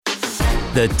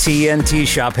The TNT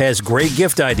Shop has great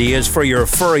gift ideas for your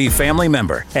furry family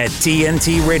member at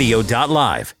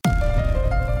tntradio.live.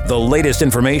 The latest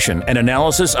information and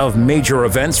analysis of major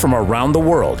events from around the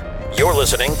world. You're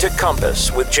listening to Compass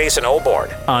with Jason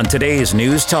Olbourne on today's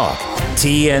News Talk,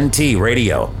 TNT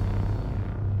Radio.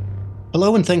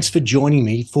 Hello and thanks for joining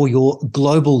me for your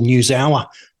Global News Hour.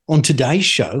 On today's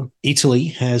show, Italy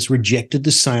has rejected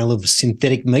the sale of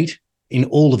synthetic meat in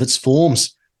all of its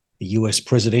forms. The US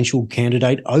presidential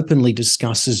candidate openly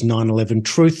discusses 9/11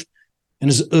 truth. And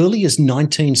as early as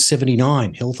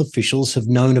 1979, health officials have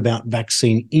known about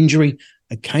vaccine injury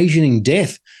occasioning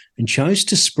death and chose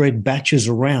to spread batches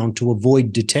around to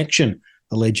avoid detection,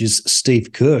 alleges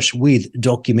Steve Kirsch with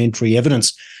documentary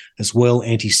evidence. As well,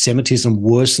 anti-Semitism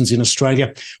worsens in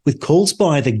Australia with calls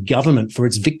by the government for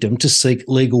its victim to seek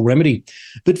legal remedy.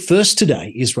 But first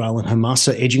today, Israel and Hamas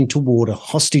are edging toward a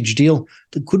hostage deal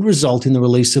that could result in the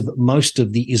release of most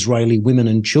of the Israeli women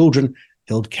and children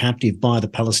held captive by the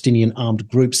Palestinian armed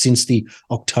group since the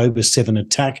October 7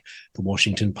 attack, the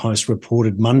Washington Post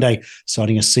reported Monday,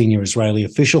 citing a senior Israeli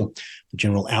official. The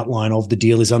general outline of the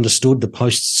deal is understood, the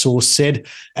Post source said,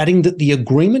 adding that the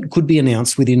agreement could be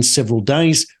announced within several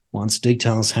days once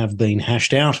details have been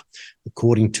hashed out.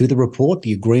 According to the report,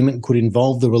 the agreement could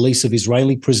involve the release of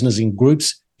Israeli prisoners in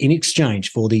groups in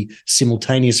exchange for the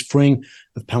simultaneous freeing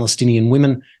of Palestinian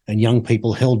women and young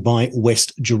people held by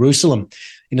West Jerusalem.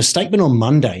 In a statement on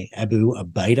Monday, Abu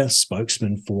Abaida,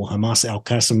 spokesman for Hamas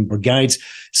al-Qassam brigades,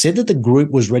 said that the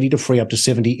group was ready to free up to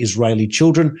 70 Israeli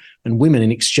children and women in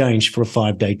exchange for a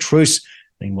 5-day truce.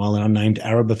 Meanwhile, an unnamed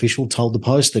Arab official told the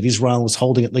Post that Israel was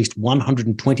holding at least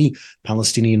 120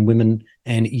 Palestinian women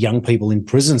and young people in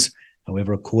prisons.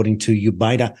 However, according to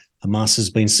Ubaida, Hamas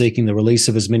has been seeking the release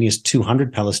of as many as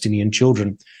 200 Palestinian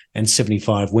children and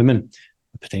 75 women.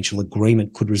 A potential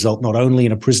agreement could result not only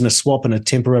in a prisoner swap and a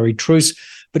temporary truce,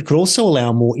 but could also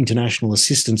allow more international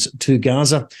assistance to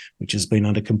Gaza, which has been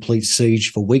under complete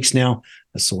siege for weeks now,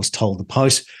 a source told the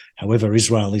Post. However,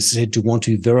 Israel is said to want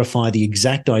to verify the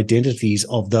exact identities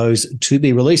of those to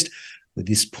be released, with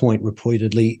this point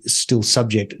reportedly still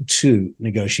subject to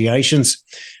negotiations.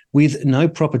 With no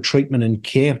proper treatment and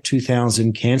care,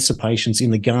 2,000 cancer patients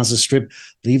in the Gaza Strip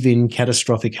live in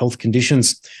catastrophic health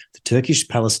conditions. The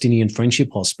Turkish-Palestinian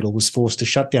Friendship Hospital was forced to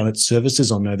shut down its services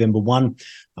on November 1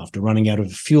 after running out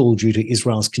of fuel due to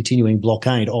Israel's continuing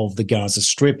blockade of the Gaza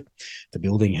Strip. The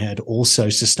building had also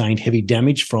sustained heavy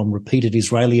damage from repeated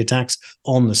Israeli attacks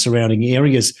on the surrounding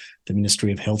areas, the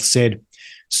Ministry of Health said.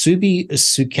 Subi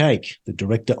Sukaik, the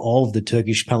director of the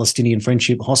Turkish-Palestinian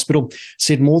Friendship Hospital,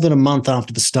 said more than a month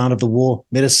after the start of the war,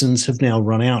 medicines have now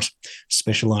run out.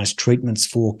 Specialised treatments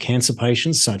for cancer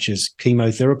patients, such as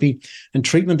chemotherapy and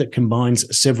treatment that combines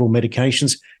several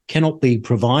medications, cannot be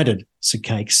provided,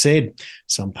 Sukaik said.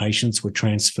 Some patients were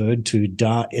transferred to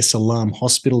Dar es Salaam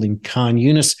Hospital in Khan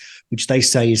Yunis, which they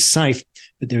say is safe,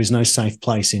 but there is no safe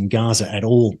place in Gaza at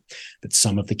all. But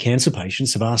some of the cancer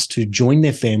patients have asked to join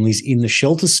their families in the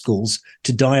shelter schools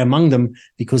to die among them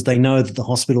because they know that the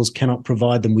hospitals cannot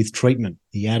provide them with treatment,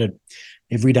 he added.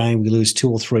 Every day we lose 2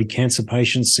 or 3 cancer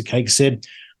patients, Sukaik said.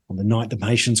 On the night the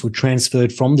patients were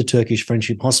transferred from the Turkish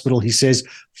Friendship Hospital, he says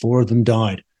 4 of them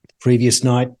died. The previous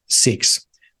night, 6.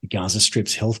 The Gaza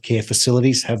Strip's healthcare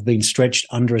facilities have been stretched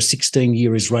under a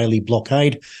 16-year Israeli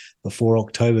blockade. Before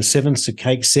October 7,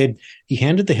 Sukaik said he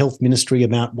handed the health ministry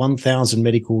about 1,000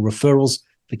 medical referrals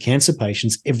for cancer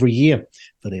patients every year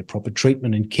for their proper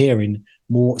treatment and care in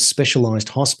more specialised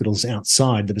hospitals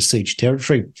outside the besieged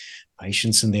territory.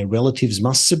 Patients and their relatives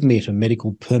must submit a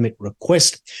medical permit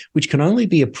request, which can only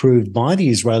be approved by the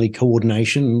Israeli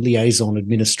Coordination and Liaison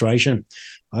Administration.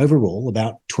 Overall,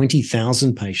 about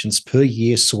 20,000 patients per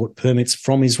year sought permits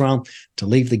from Israel to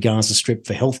leave the Gaza Strip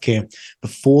for healthcare.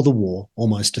 Before the war,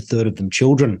 almost a third of them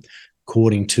children.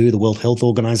 According to the World Health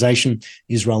Organization,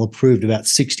 Israel approved about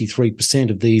 63%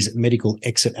 of these medical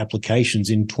exit applications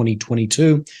in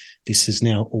 2022. This has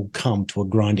now all come to a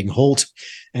grinding halt.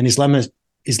 And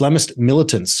Islamist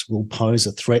militants will pose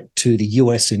a threat to the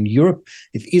US and Europe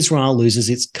if Israel loses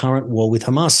its current war with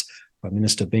Hamas. Prime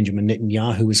Minister Benjamin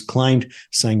Netanyahu has claimed,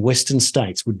 saying Western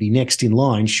states would be next in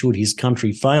line should his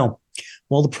country fail.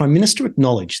 While the Prime Minister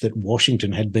acknowledged that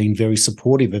Washington had been very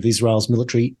supportive of Israel's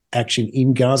military action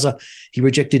in Gaza, he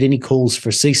rejected any calls for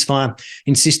a ceasefire,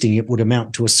 insisting it would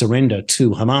amount to a surrender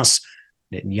to Hamas.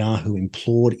 Netanyahu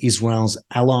implored Israel's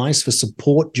allies for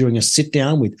support during a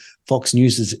sit-down with Fox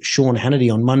News' Sean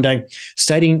Hannity on Monday,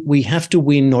 stating, "We have to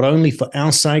win not only for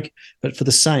our sake, but for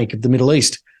the sake of the Middle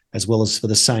East, as well as for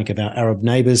the sake of our Arab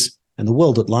neighbours and the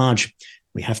world at large."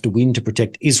 We have to win to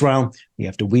protect Israel. We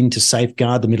have to win to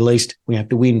safeguard the Middle East. We have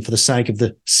to win for the sake of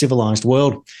the civilized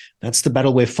world. That's the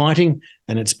battle we're fighting,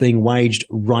 and it's being waged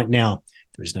right now.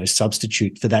 There is no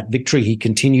substitute for that victory, he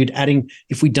continued, adding,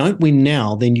 if we don't win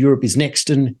now, then Europe is next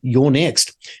and you're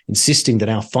next. Insisting that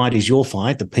our fight is your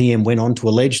fight, the PM went on to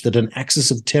allege that an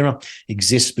axis of terror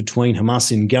exists between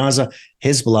Hamas in Gaza,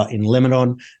 Hezbollah in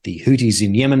Lebanon, the Houthis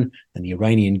in Yemen, and the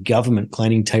Iranian government,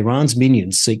 claiming Tehran's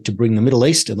minions seek to bring the Middle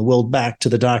East and the world back to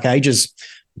the Dark Ages.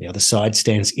 On the other side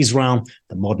stands Israel,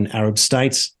 the modern Arab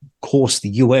states, of course the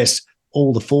US,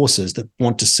 all the forces that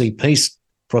want to see peace,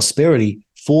 prosperity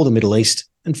for the Middle East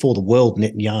and for the world,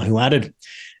 Netanyahu added.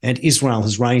 And Israel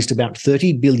has raised about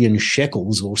 30 billion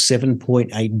shekels or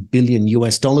 $7.8 billion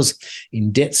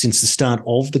in debt since the start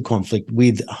of the conflict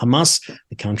with Hamas,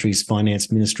 the country's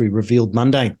finance ministry revealed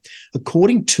Monday.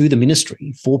 According to the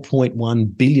ministry,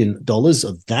 $4.1 billion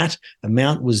of that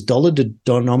amount was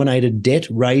dollar-denominated debt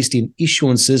raised in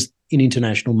issuances in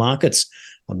international markets.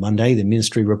 On Monday, the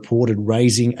ministry reported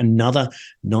raising another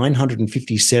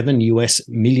 $957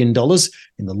 million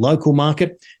in the local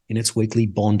market in its weekly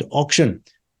bond auction.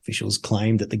 Officials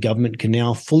claim that the government can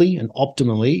now fully and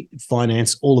optimally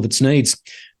finance all of its needs.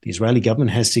 The Israeli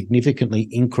government has significantly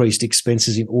increased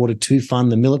expenses in order to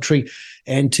fund the military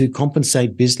and to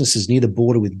compensate businesses near the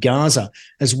border with Gaza,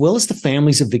 as well as the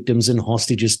families of victims and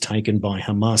hostages taken by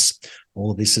Hamas.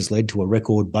 All of this has led to a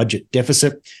record budget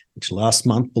deficit, which last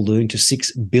month ballooned to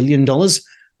 $6 billion,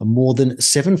 a more than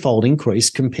seven-fold increase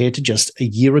compared to just a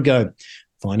year ago.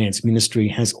 Finance Ministry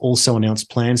has also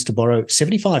announced plans to borrow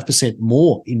 75%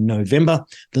 more in November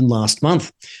than last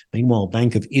month. Meanwhile,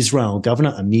 Bank of Israel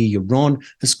Governor Amir Yaron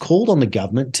has called on the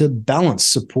government to balance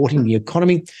supporting the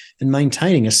economy and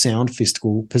maintaining a sound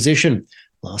fiscal position.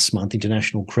 Last month,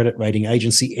 international credit rating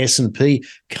agency S&P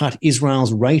cut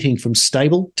Israel's rating from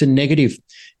stable to negative.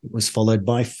 It was followed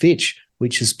by Fitch,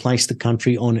 which has placed the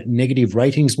country on negative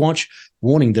ratings watch,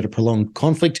 warning that a prolonged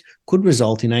conflict could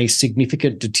result in a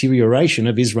significant deterioration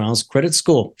of Israel's credit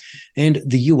score. And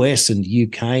the US and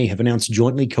UK have announced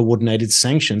jointly coordinated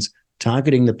sanctions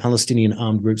targeting the Palestinian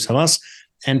armed groups Hamas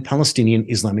and Palestinian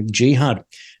Islamic Jihad.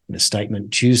 In a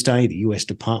statement Tuesday, the US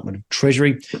Department of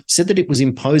Treasury said that it was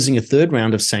imposing a third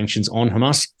round of sanctions on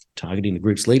Hamas, targeting the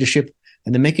group's leadership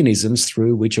and the mechanisms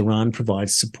through which Iran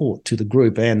provides support to the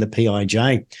group and the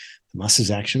PIJ.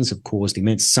 Hamas's actions have caused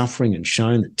immense suffering and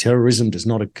shown that terrorism does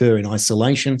not occur in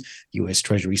isolation, US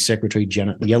Treasury Secretary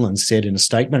Janet Yellen said in a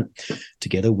statement.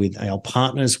 Together with our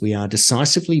partners, we are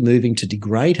decisively moving to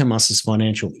degrade Hamas's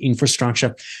financial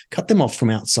infrastructure, cut them off from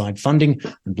outside funding,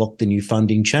 and block the new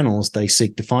funding channels they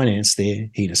seek to finance their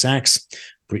heinous acts.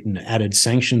 Britain added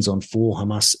sanctions on 4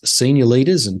 Hamas senior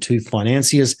leaders and 2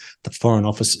 financiers, the Foreign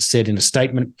Office said in a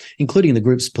statement, including the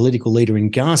group's political leader in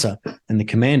Gaza and the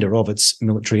commander of its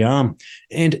military arm.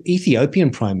 And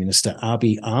Ethiopian Prime Minister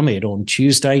Abiy Ahmed on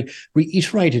Tuesday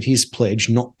reiterated his pledge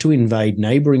not to invade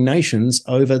neighbouring nations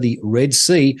over the Red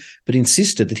Sea, but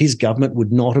insisted that his government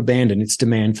would not abandon its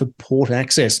demand for port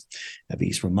access.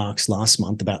 Abiy's remarks last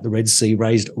month about the Red Sea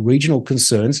raised regional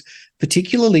concerns,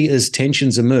 particularly as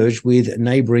tensions emerged with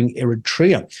neighbouring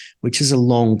Eritrea, which has a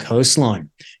long coastline.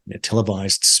 In a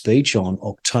televised speech on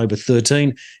October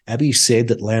 13, Abiy said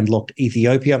that landlocked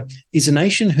Ethiopia is a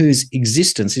nation whose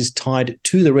existence is tied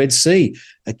to the Red Sea,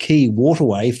 a key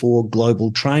waterway for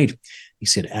global trade. He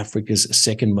said Africa's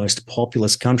second most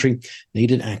populous country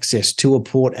needed access to a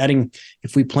port, adding,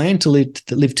 if we plan to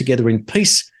live together in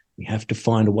peace, we have to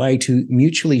find a way to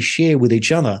mutually share with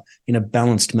each other in a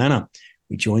balanced manner.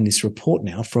 We join this report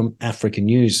now from Africa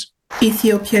News.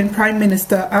 Ethiopian Prime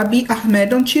Minister Abiy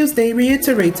Ahmed on Tuesday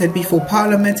reiterated before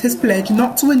Parliament his pledge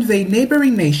not to invade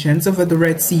neighbouring nations over the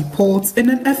Red Sea ports in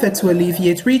an effort to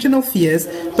alleviate regional fears,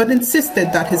 but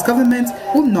insisted that his government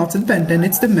will not abandon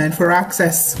its demand for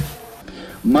access.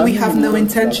 We have no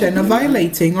intention of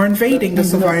violating or invading the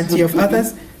sovereignty of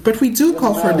others, but we do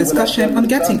call for a discussion on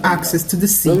getting access to the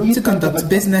sea to conduct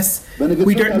business.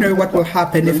 We don't know what will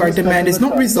happen if our demand is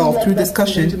not resolved through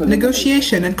discussion,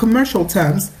 negotiation and commercial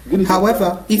terms.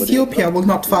 However, Ethiopia will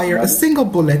not fire a single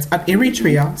bullet at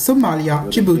Eritrea, Somalia,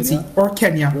 Djibouti or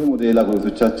Kenya.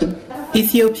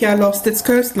 Ethiopia lost its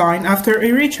coastline after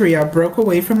Eritrea broke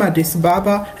away from Addis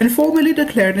Ababa and formally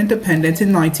declared independence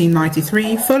in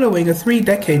 1993 following a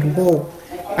 3-decade war.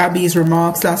 Abiy's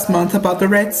remarks last month about the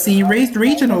Red Sea raised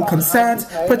regional concerns,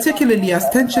 particularly as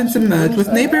tensions emerged with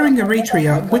neighbouring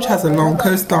Eritrea, which has a long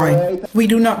coastline. We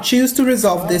do not choose to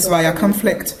resolve this via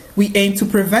conflict. We aim to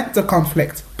prevent the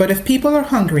conflict, but if people are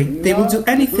hungry, they will do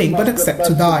anything but accept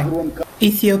to die.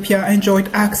 Ethiopia enjoyed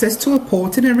access to a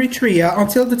port in Eritrea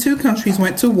until the two countries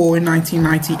went to war in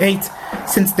 1998.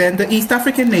 Since then, the East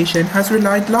African nation has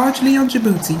relied largely on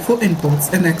Djibouti for imports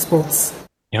and exports.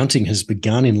 Counting has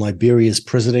begun in Liberia's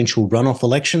presidential runoff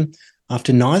election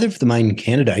after neither of the main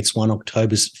candidates won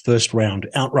October's first round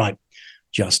outright.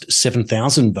 Just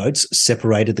 7,000 votes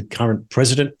separated the current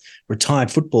president,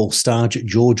 retired football star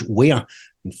George Weah,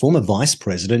 and former Vice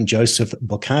President Joseph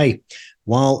Boakai.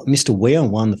 While Mr. Weah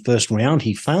won the first round,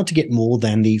 he failed to get more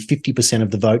than the 50% of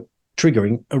the vote,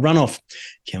 triggering a runoff.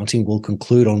 Counting will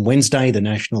conclude on Wednesday, the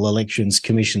National Elections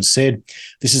Commission said.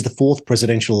 This is the fourth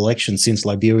presidential election since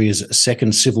Liberia's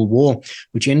second civil war,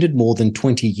 which ended more than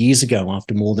 20 years ago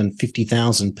after more than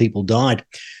 50,000 people died.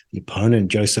 The opponent,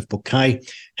 Joseph Boakai,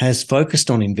 has focused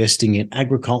on investing in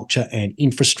agriculture and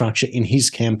infrastructure in his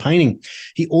campaigning.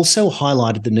 He also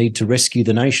highlighted the need to rescue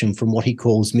the nation from what he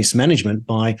calls mismanagement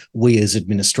by Weah's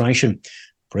administration.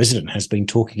 The president has been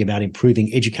talking about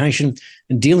improving education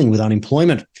and dealing with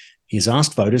unemployment. He has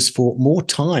asked voters for more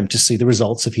time to see the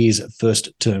results of his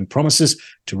first-term promises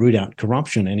to root out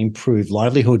corruption and improve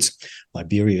livelihoods.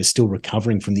 Liberia is still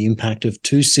recovering from the impact of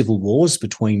two civil wars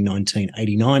between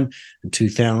 1989 and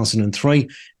 2003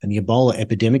 and the Ebola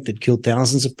epidemic that killed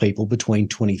thousands of people between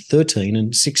 2013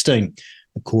 and 16.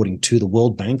 According to the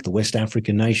World Bank, the West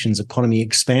African nation's economy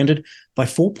expanded by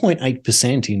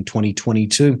 4.8% in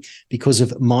 2022 because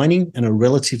of mining and a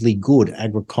relatively good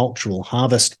agricultural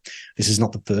harvest. This is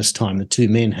not the first time the two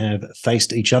men have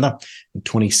faced each other. In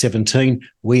 2017,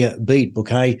 Weah beat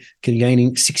Boakai,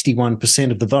 gaining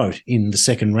 61% of the vote in the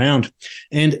second round.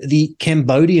 And the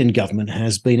Cambodian government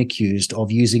has been accused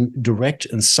of using direct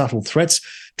and subtle threats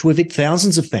to evict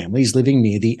thousands of families living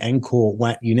near the Angkor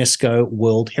Wat UNESCO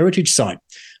World Heritage Site.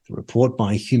 The report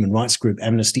by human rights group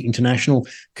Amnesty International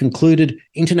concluded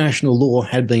international law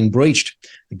had been breached.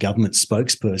 The government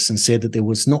spokesperson said that there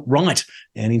was not right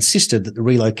and insisted that the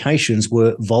relocations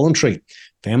were voluntary.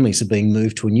 Families are being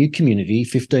moved to a new community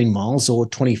 15 miles or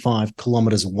 25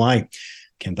 kilometres away.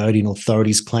 Cambodian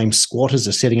authorities claim squatters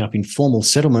are setting up informal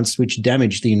settlements which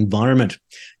damage the environment.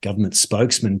 Government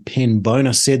spokesman Pen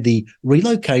Bona said the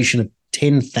relocation of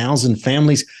 10,000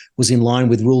 families was in line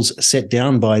with rules set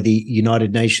down by the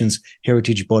United Nations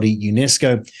heritage body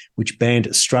UNESCO, which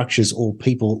banned structures or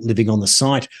people living on the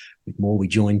site. With more, we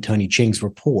join Tony Cheng's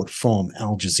report from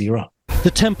Al Jazeera.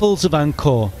 The temples of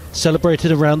Angkor,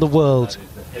 celebrated around the world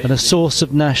and a source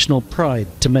of national pride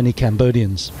to many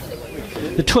Cambodians.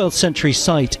 The 12th century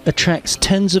site attracts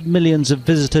tens of millions of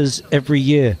visitors every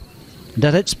year, and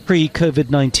at its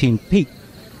pre-COVID-19 peak,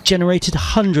 generated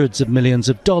hundreds of millions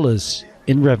of dollars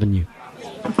in revenue.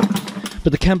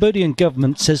 But the Cambodian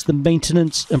government says the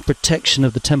maintenance and protection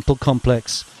of the temple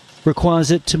complex requires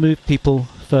it to move people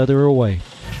further away.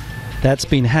 That's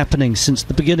been happening since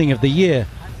the beginning of the year,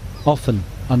 often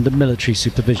under military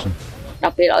supervision.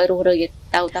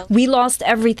 We lost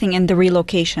everything in the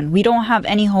relocation. We don't have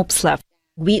any hopes left.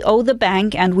 We owe the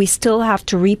bank and we still have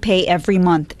to repay every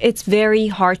month. It's very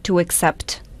hard to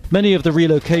accept. Many of the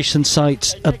relocation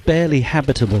sites are barely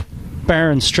habitable,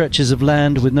 barren stretches of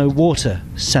land with no water,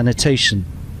 sanitation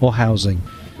or housing.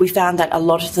 We found that a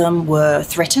lot of them were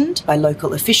threatened by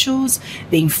local officials,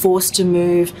 being forced to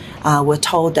move, were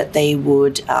told that they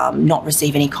would not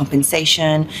receive any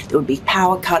compensation, there would be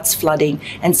power cuts, flooding,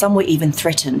 and some were even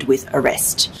threatened with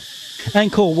arrest.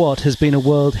 Angkor Wat has been a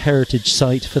World Heritage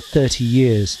Site for 30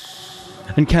 years,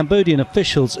 and Cambodian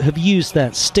officials have used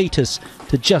that status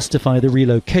to justify the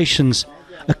relocations,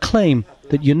 a claim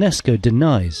that UNESCO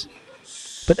denies.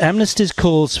 But Amnesty's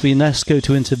calls for UNESCO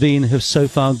to intervene have so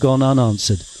far gone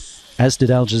unanswered, as did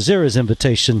Al Jazeera's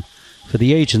invitation for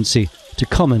the agency to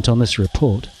comment on this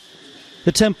report.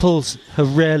 The temples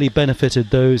have rarely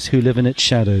benefited those who live in its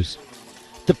shadows.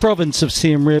 The province of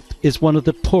Siem Reap is one of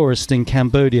the poorest in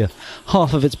Cambodia.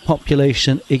 Half of its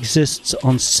population exists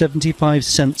on 75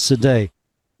 cents a day.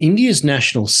 India's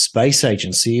National Space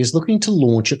Agency is looking to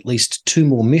launch at least 2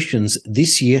 more missions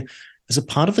this year as a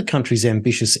part of the country's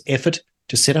ambitious effort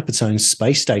to set up its own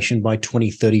space station by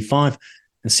 2035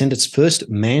 and send its first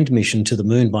manned mission to the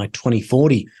moon by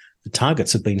 2040. The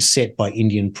targets have been set by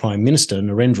Indian Prime Minister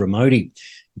Narendra Modi.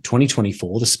 In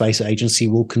 2024, the space agency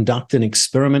will conduct an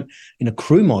experiment in a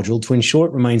crew module to ensure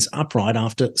it remains upright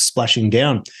after splashing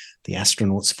down. The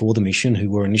astronauts for the mission, who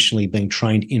were initially being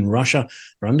trained in Russia,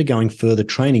 are undergoing further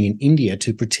training in India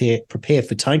to prepare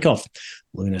for takeoff.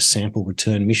 Lunar sample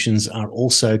return missions are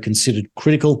also considered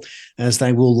critical as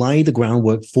they will lay the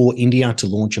groundwork for India to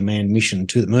launch a manned mission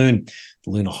to the moon.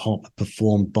 The lunar hop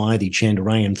performed by the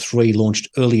Chandrayaan-3 launched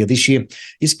earlier this year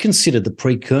is considered the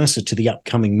precursor to the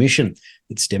upcoming mission.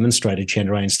 It's demonstrated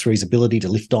Chandrayaan-3's ability to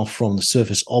lift off from the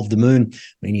surface of the moon,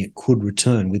 meaning it could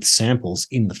return with samples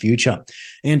in the future.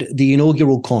 And the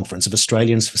inaugural Conference of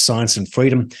Australians for Science and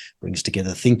Freedom brings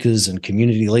together thinkers and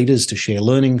community leaders to share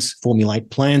learnings, formulate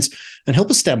plans, and help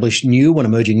establish new and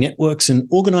emerging networks and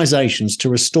organisations to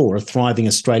restore a thriving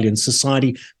Australian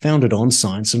society founded on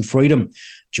science and freedom.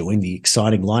 Join the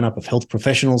exciting lineup of health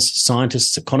professionals,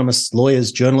 scientists, economists,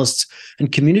 lawyers, journalists,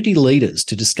 and community leaders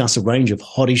to discuss a range of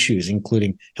hot issues,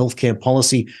 including healthcare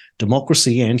policy,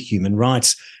 democracy and human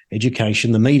rights,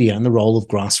 education, the media, and the role of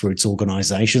grassroots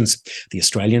organisations. The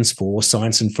Australians for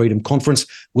Science and Freedom Conference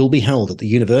will be held at the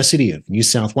University of New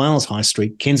South Wales, High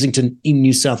Street, Kensington in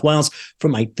New South Wales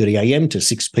from 8:30am to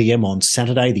 6pm on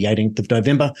Saturday, the 18th of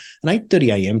November, and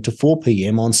 8:30am to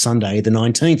 4pm on Sunday, the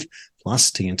 19th.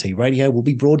 Plus, TNT Radio will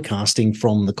be broadcasting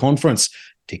from the conference.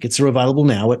 Tickets are available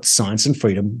now at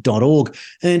scienceandfreedom.org.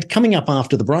 And coming up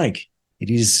after the break,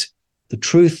 it is the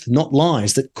truth, not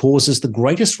lies, that causes the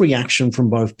greatest reaction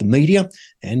from both the media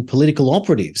and political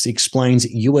operatives,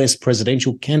 explains US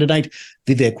presidential candidate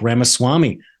Vivek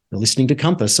Ramaswamy. You're listening to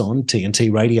Compass on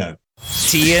TNT Radio.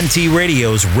 TNT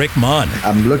Radio's Rick Munn.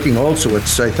 I'm looking also at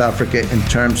South Africa in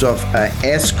terms of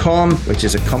Eskom, which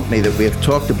is a company that we have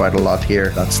talked about a lot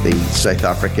here. That's the South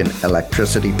African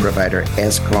electricity provider.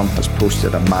 Eskom has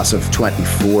posted a massive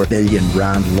 24 billion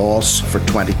rand loss for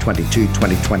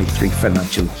 2022-2023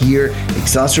 financial year,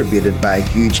 exacerbated by a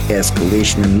huge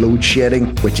escalation in load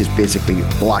shedding, which is basically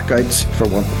blackouts, for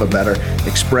want of a better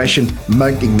expression,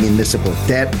 mounting municipal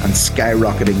debt and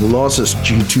skyrocketing losses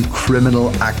due to criminal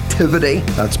activity.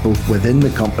 That's both within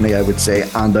the company, I would say,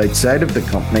 and outside of the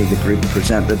company. The group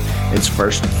presented its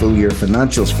first full-year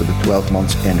financials for the 12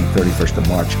 months ending 31st of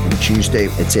March on Tuesday.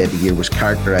 It said the year was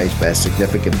characterised by a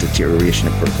significant deterioration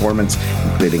of performance,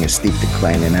 including a steep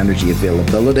decline in energy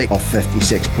availability of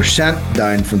 56%,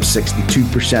 down from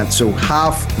 62%. So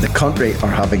half the country are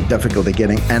having difficulty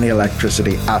getting any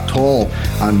electricity at all,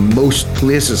 and most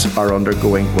places are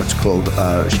undergoing what's called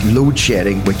load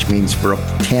shedding, which means for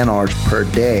up to 10 hours per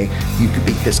day, you could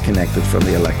be disconnected from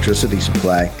the electricity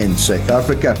supply in South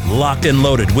Africa. Locked and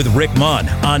loaded with Rick Munn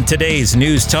on today's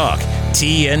News Talk,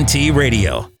 TNT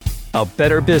Radio. A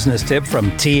better business tip from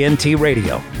TNT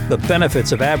Radio. The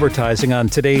benefits of advertising on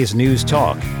today's News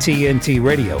Talk, TNT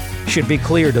Radio, should be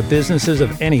clear to businesses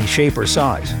of any shape or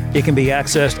size. It can be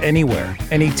accessed anywhere,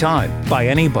 anytime, by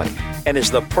anybody, and is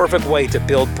the perfect way to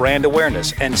build brand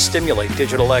awareness and stimulate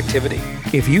digital activity.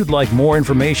 If you'd like more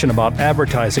information about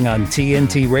advertising on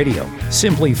TNT Radio,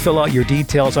 simply fill out your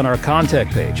details on our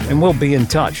contact page and we'll be in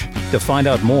touch. To find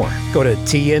out more, go to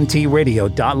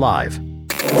tntradio.live.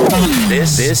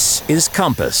 This is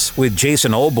Compass with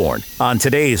Jason Olbourne on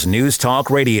today's News Talk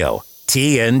Radio,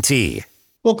 TNT.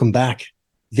 Welcome back.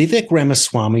 Vivek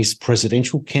Ramaswamy's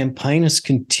presidential campaign has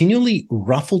continually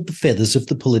ruffled the feathers of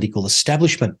the political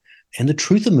establishment and the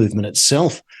truther movement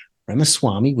itself.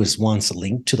 Ramaswamy was once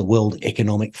linked to the World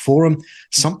Economic Forum,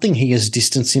 something he has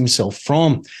distanced himself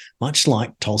from, much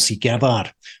like Tulsi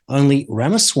Gabbard. Only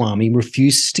Ramaswamy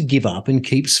refuses to give up and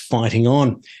keeps fighting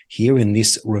on. Here in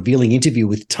this revealing interview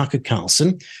with Tucker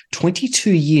Carlson,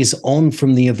 22 years on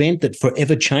from the event that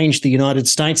forever changed the United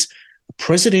States, a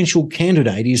presidential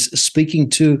candidate is speaking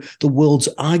to the world's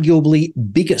arguably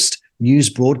biggest news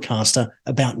broadcaster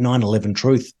about 9/11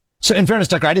 truth. So in fairness,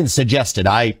 Tucker, I didn't suggest it.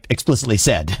 I explicitly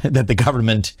said that the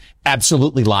government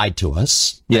absolutely lied to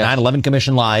us. The 9/11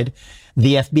 Commission lied.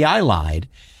 The FBI lied.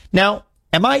 Now,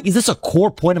 is this a core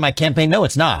point of my campaign? No,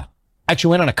 it's not. I actually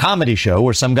went on a comedy show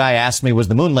where some guy asked me, was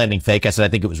the moon landing fake? I said, I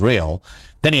think it was real.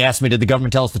 Then he asked me, did the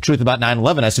government tell us the truth about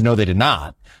 9/11? I said, no, they did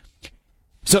not.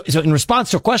 So in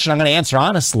response to a question, I'm going to answer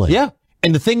honestly. Yeah.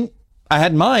 And the thing I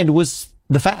had in mind was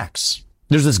the facts.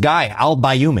 There's this guy,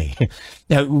 Al-Bayoumi.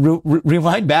 Now,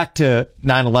 rewind back to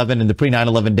 9/11 and the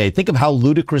pre-9/11 day. Think of how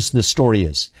ludicrous this story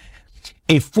is.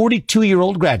 A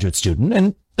 42-year-old graduate student,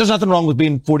 and there's nothing wrong with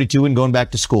being 42 and going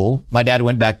back to school. My dad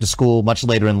went back to school much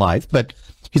later in life, but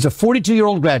he's a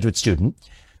 42-year-old graduate student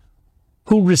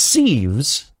who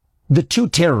receives two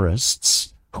of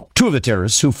the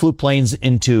terrorists who flew planes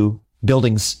into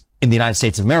buildings in the United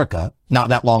States of America not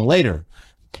that long later,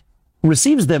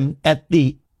 receives them at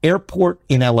the airport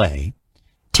in LA,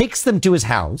 takes them to his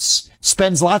house,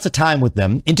 spends lots of time with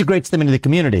them, integrates them into the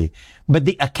community. But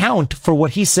the account for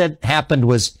what he said happened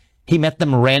was he met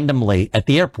them randomly at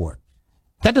the airport.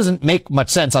 That doesn't make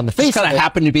much sense on the face. Kind of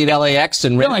happened to be at LAX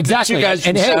and no, exactly. Two guys from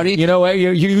and Saudi.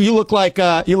 Hey, you look like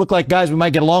guys we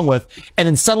might get along with, and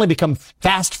then suddenly become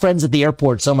fast friends at the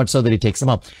airport, so much so that he takes them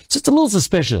up. It's just a little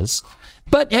suspicious.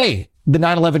 But hey, the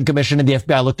 9/11 Commission and the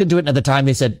FBI looked into it, and at the time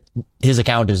they said his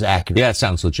account is accurate. Yeah, it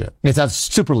sounds legit. It sounds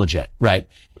super legit, right?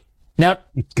 Now,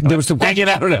 there was some hanging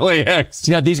out at LAX.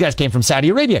 You know, these guys came from Saudi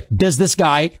Arabia. Does this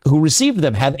guy who received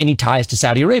them have any ties to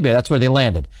Saudi Arabia? That's where they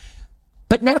landed.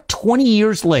 But now, 20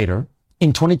 years later,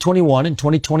 in 2021 and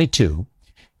 2022,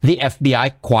 the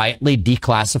FBI quietly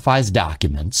declassifies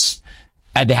documents,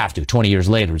 and they have to, 20 years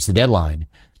later is the deadline,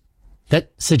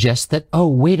 that suggests that, oh,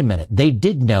 wait a minute, they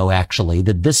did know, actually,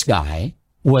 that this guy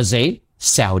was a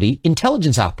Saudi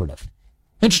intelligence operative.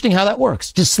 Interesting how that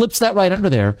works. Just slips that right under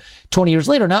there 20 years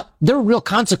later. Now, there are real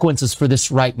consequences for this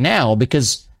right now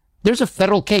because there's a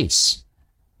federal case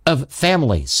of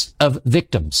families of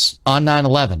victims on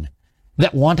 9/11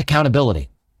 that want accountability,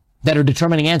 that are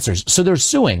determining answers. So they're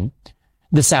suing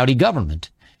the Saudi government.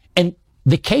 And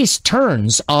the case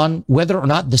turns on whether or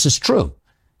not this is true.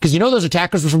 Because you know those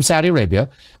attackers were from Saudi Arabia.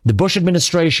 The Bush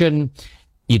administration,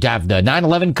 you'd have the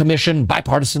 9/11 Commission,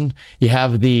 bipartisan. You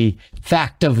have the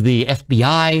fact of the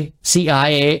FBI,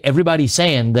 CIA, everybody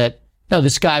saying that, no,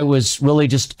 this guy was really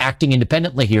just acting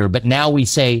independently here. But now we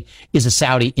say is a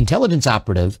Saudi intelligence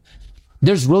operative.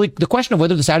 There's really the question of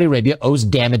whether the Saudi Arabia owes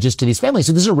damages to these families.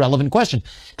 So this is a relevant question.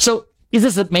 So is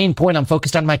this the main point I'm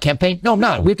focused on in my campaign? No, I'm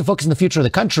not. We have to focus on the future of the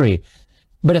country.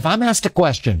 But if I'm asked a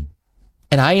question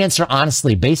and I answer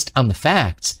honestly based on the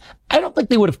facts, I don't think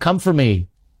they would have come for me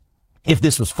if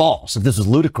this was false, if this was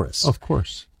ludicrous. Of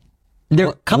course.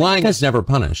 Lying is never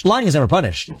punished. Lying is never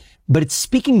punished. But it's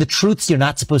speaking the truths you're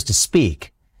not supposed to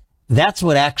speak. That's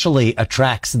what actually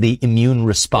attracts the immune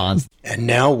response. And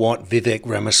now what Vivek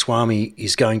Ramaswamy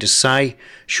is going to say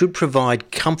should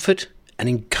provide comfort and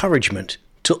encouragement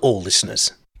to all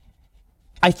listeners.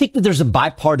 I think that there's a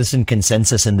bipartisan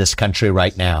consensus in this country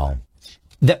right now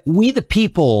that we, the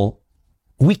people,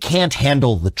 we can't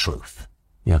handle the truth.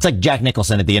 Yeah. It's like Jack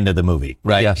Nicholson at the end of the movie,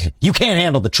 right? Yes. You can't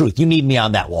handle the truth. You need me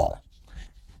on that wall.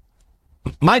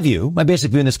 My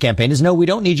basic view in this campaign is no, we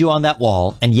don't need you on that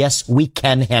wall. And yes, we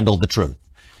can handle the truth.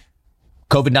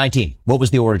 COVID-19. What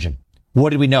was the origin?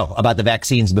 What did we know about the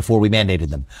vaccines before we mandated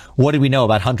them? What did we know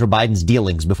about Hunter Biden's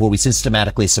dealings before we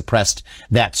systematically suppressed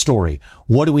that story?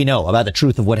 What do we know about the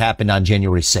truth of what happened on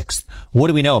January 6th? What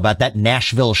do we know about that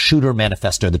Nashville shooter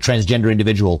manifesto, the transgender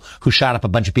individual who shot up a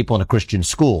bunch of people in a Christian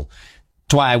school?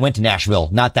 That's why I went to Nashville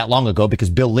not that long ago, because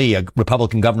Bill Lee, a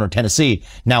Republican governor of Tennessee,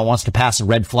 now wants to pass a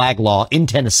red flag law in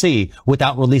Tennessee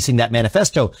without releasing that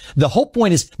manifesto. The whole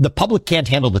point is the public can't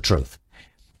handle the truth.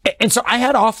 And so I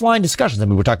had offline discussions. I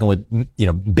mean, we're talking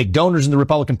with, big donors in the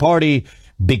Republican Party,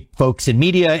 big folks in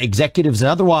media, executives and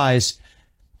otherwise,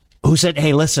 who said,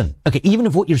 hey, listen, okay, even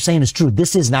if what you're saying is true,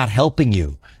 this is not helping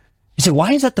you. You say,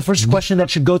 why is that the first question that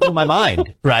should go through my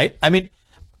mind? Right? I mean,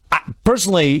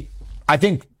 personally, I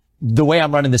think the way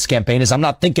I'm running this campaign is I'm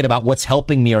not thinking about what's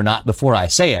helping me or not before I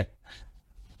say it.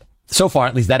 So far,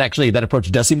 at least that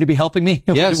approach does seem to be helping me.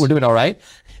 Yes. We're doing all right.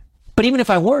 But even if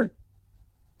I weren't,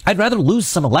 I'd rather lose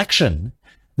some election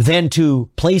than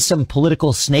to play some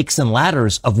political snakes and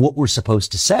ladders of what we're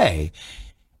supposed to say.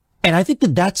 And I think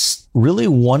that that's really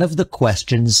one of the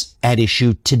questions at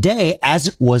issue today, as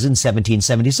it was in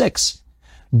 1776.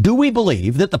 Do we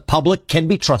believe that the public can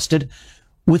be trusted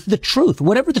with the truth?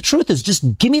 Whatever the truth is,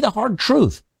 just give me the hard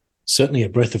truth. Certainly a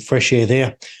breath of fresh air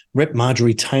there. Rep.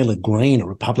 Marjorie Taylor Greene, a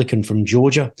Republican from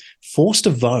Georgia, forced a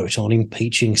vote on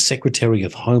impeaching Secretary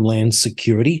of Homeland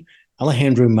Security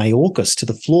Alejandro Mayorkas to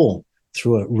the floor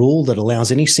through a rule that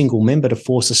allows any single member to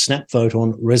force a snap vote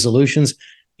on resolutions,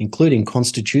 including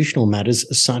constitutional matters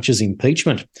such as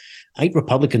impeachment. 8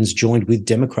 Republicans joined with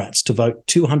Democrats to vote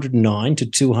 209 to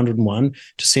 201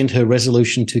 to send her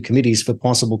resolution to committees for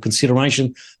possible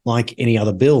consideration like any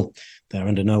other bill. They're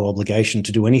under no obligation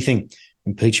to do anything.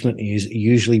 Impeachment is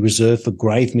usually reserved for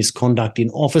grave misconduct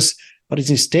in office, but is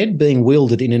instead being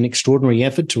wielded in an extraordinary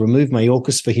effort to remove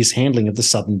Mayorkas for his handling of the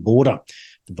southern border.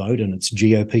 The vote and its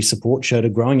GOP support showed a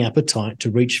growing appetite to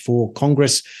reach for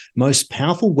Congress' most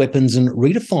powerful weapons and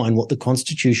redefine what the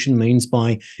Constitution means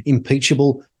by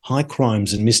impeachable high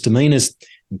crimes and misdemeanors.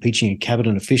 Impeaching a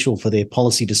cabinet official for their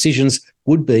policy decisions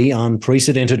would be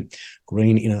unprecedented.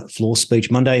 Greene, in a floor speech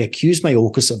Monday, accused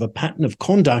Mayorkas of a pattern of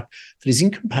conduct that is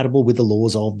incompatible with the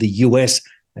laws of the US,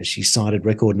 as she cited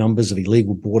record numbers of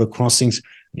illegal border crossings,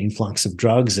 an influx of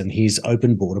drugs, and his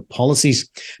open border policies.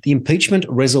 The impeachment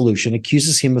resolution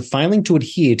accuses him of failing to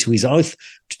adhere to his oath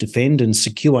to defend and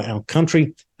secure our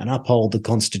country and uphold the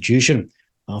Constitution.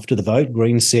 After the vote,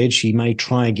 Greene said she may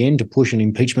try again to push an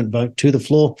impeachment vote to the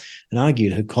floor and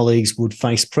argued her colleagues would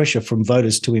face pressure from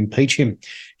voters to impeach him.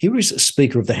 Here is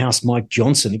Speaker of the House Mike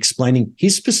Johnson explaining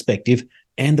his perspective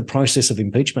and the process of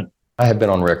impeachment. I have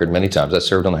been on record many times. I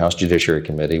served on the House Judiciary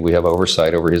Committee. We have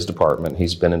oversight over his department.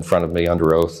 He's been in front of me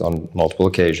under oath on multiple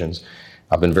occasions.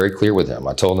 I've been very clear with him.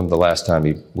 I told him the last time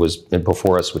he was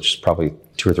before us, which is probably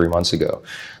 2 or 3 months ago,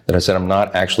 that I said, I'm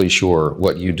not actually sure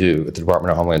what you do at the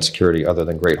Department of Homeland Security other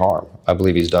than great harm. I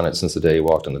believe he's done it since the day he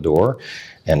walked in the door,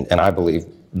 and I believe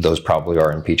those probably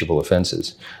are impeachable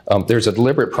offenses. There's a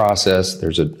deliberate process.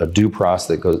 There's a due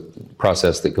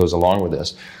process that goes along with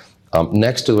this.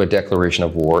 Next to a declaration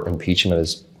of war, impeachment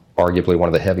is arguably one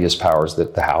of the heaviest powers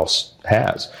that the House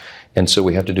has. And so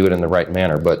we have to do it in the right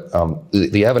manner. But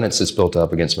the evidence that's built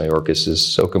up against Mayorkas is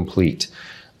so complete.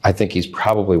 I think he's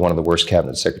probably one of the worst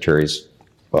cabinet secretaries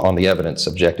on the evidence,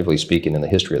 objectively speaking, in the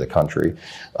history of the country.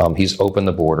 He's opened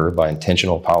the border by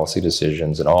intentional policy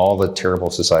decisions and all the terrible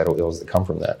societal ills that come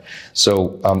from that.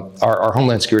 So our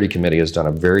Homeland Security Committee has done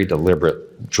a very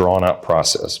deliberate, drawn-out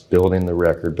process, building the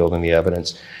record, building the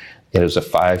evidence. It was a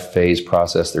 5-phase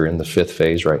process. They're in the 5th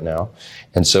phase right now.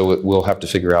 And so we'll have to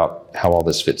figure out how all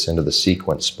this fits into the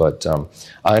sequence. But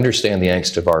I understand the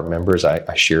angst of our members.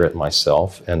 I share it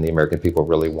myself. And the American people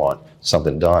really want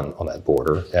something done on that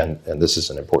border. And this is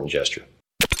an important gesture.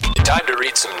 Time to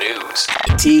read some news.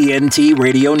 TNT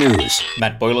Radio News.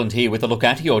 Matt Boyland here with a look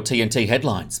at your TNT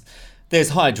headlines.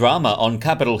 There's high drama on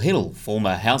Capitol Hill.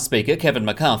 Former House Speaker Kevin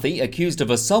McCarthy accused of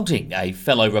assaulting a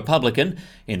fellow Republican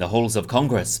in the halls of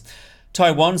Congress.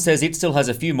 Taiwan says it still has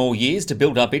a few more years to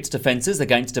build up its defences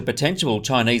against a potential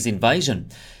Chinese invasion.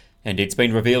 And it's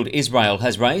been revealed Israel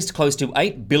has raised close to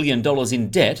 $8 billion in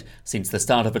debt since the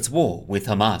start of its war with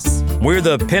Hamas. We're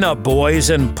the pinup boys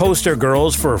and poster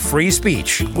girls for free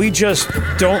speech. We just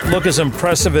don't look as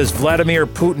impressive as Vladimir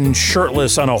Putin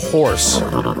shirtless on a horse.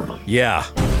 Yeah.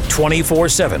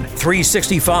 24/7,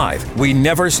 365. We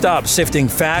never stop sifting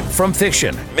fact from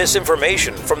fiction,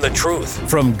 misinformation from the truth,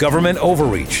 from government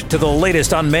overreach to the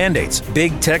latest on mandates,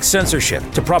 big tech censorship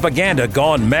to propaganda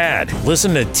gone mad.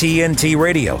 Listen to TNT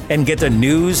Radio and get the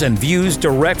news and views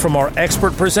direct from our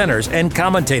expert presenters and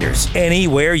commentators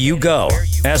anywhere you go.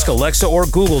 Ask Alexa or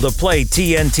Google to play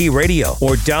TNT Radio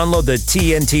or download the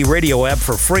TNT Radio app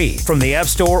for free from the App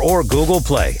Store or Google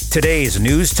Play. Today's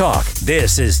News Talk.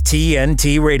 This is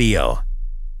TNT Radio.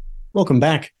 Welcome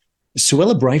back.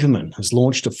 Suella Braverman has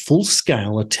launched a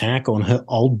full-scale attack on her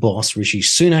old boss, Rishi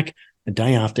Sunak, a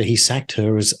day after he sacked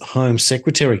her as Home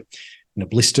Secretary. In a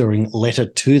blistering letter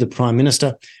to the Prime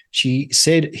Minister, she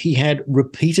said he had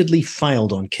repeatedly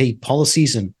failed on key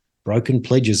policies and broken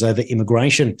pledges over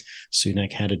immigration.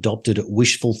 Sunak had adopted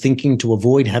wishful thinking to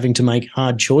avoid having to make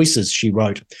hard choices, she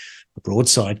wrote. The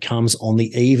broadside comes on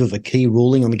the eve of a key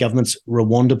ruling on the government's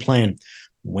Rwanda plan.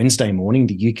 Wednesday morning,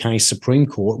 the UK Supreme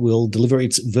Court will deliver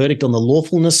its verdict on the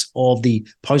lawfulness of the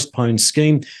postponed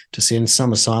scheme to send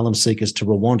some asylum seekers to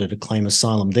Rwanda to claim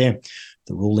asylum there.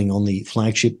 The ruling on the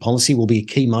flagship policy will be a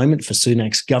key moment for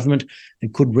Sunak's government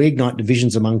and could reignite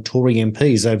divisions among Tory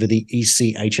MPs over the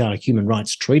ECHR Human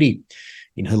Rights Treaty.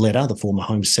 In her letter, the former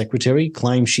Home Secretary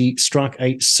claimed she struck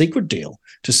a secret deal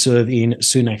to serve in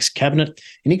Sunak's cabinet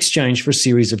in exchange for a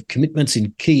series of commitments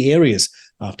in key areas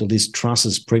after Liz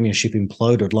Truss's premiership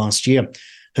imploded last year.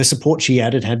 Her support, she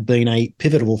added, had been a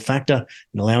pivotal factor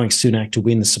in allowing Sunak to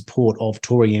win the support of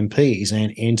Tory MPs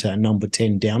and enter number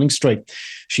 10 Downing Street.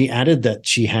 She added that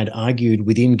she had argued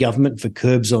within government for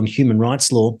curbs on human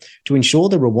rights law to ensure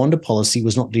the Rwanda policy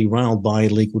was not derailed by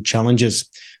illegal challenges.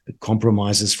 But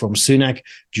compromises from Sunak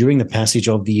during the passage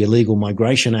of the Illegal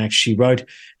Migration Act, she wrote,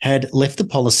 had left the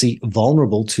policy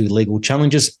vulnerable to legal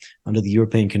challenges under the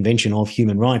European Convention of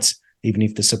Human Rights, even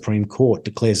if the Supreme Court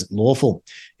declares it lawful.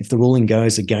 If the ruling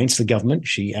goes against the government,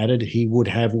 she added, he would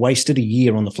have wasted a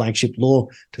year on the flagship law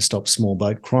to stop small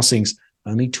boat crossings,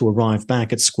 only to arrive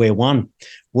back at square one.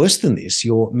 Worse than this,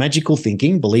 your magical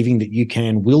thinking, believing that you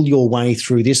can will your way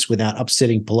through this without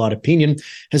upsetting polite opinion,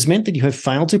 has meant that you have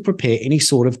failed to prepare any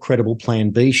sort of credible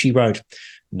plan B, she wrote.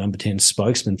 Number 10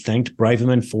 spokesman thanked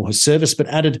Braverman for her service, but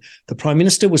added the Prime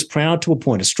Minister was proud to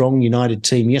appoint a strong, united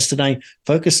team yesterday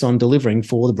focused on delivering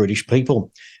for the British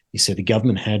people. He said the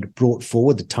government had brought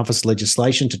forward the toughest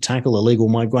legislation to tackle illegal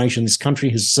migration this country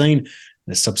has seen and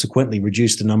has subsequently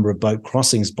reduced the number of boat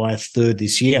crossings by a third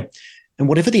this year. And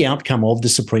whatever the outcome of the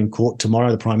Supreme Court tomorrow,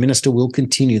 the Prime Minister will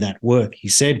continue that work, he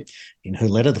said. In her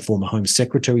letter, the former Home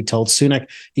Secretary told Sunak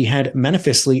he had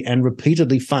manifestly and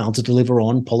repeatedly failed to deliver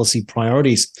on policy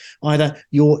priorities. Either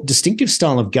your distinctive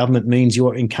style of government means you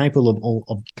are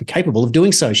incapable of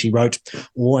doing so, she wrote,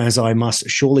 or, as I must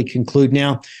surely conclude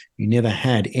now, you never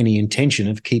had any intention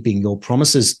of keeping your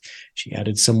promises. She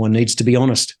added, someone needs to be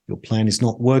honest. Your plan is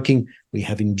not working. We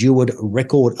have endured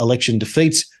record election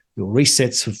defeats. Your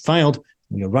resets have failed.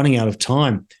 And you're running out of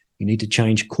time. You need to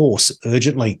change course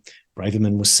urgently.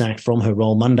 Braverman was sacked from her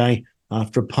role Monday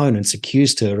after opponents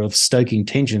accused her of stoking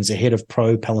tensions ahead of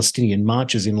pro-Palestinian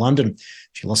marches in London.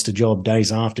 She lost her job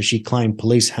days after she claimed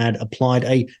police had applied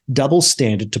a double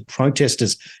standard to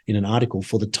protesters in an article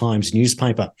for the Times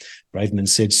newspaper. Braverman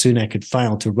said Sunak had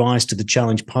failed to rise to the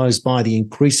challenge posed by the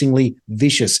increasingly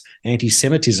vicious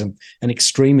anti-Semitism and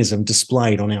extremism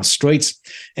displayed on our streets.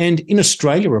 And in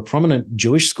Australia, a prominent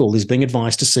Jewish school is being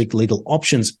advised to seek legal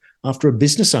options after a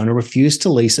business owner refused to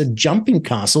lease a jumping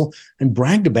castle and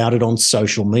bragged about it on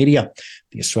social media.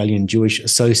 The Australian Jewish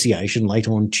Association late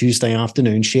on Tuesday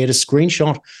afternoon shared a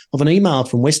screenshot of an email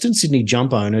from Western Sydney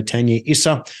jump owner Tanya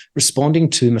Issa responding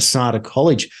to Masada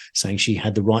College, saying she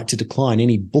had the right to decline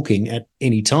any booking at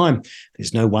any time.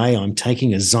 There's no way I'm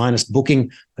taking a Zionist booking.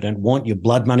 I don't want your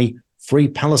blood money. Free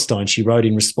Palestine, she wrote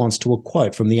in response to a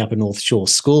quote from the Upper North Shore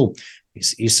School.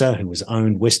 Ms. Issa, who has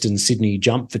owned Western Sydney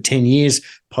Jump for 10 years,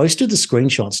 posted the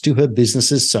screenshots to her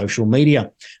business's social media.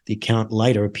 The account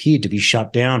later appeared to be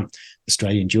shut down.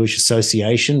 Australian Jewish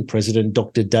Association President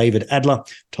Dr. David Adler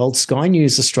told Sky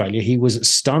News Australia he was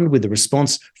stunned with the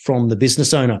response from the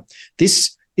business owner.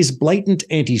 This is blatant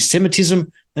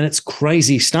anti-Semitism and it's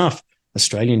crazy stuff.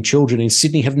 Australian children in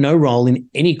Sydney have no role in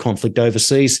any conflict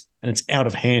overseas and it's out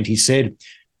of hand, he said.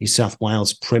 New South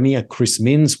Wales Premier Chris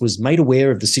Minns was made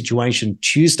aware of the situation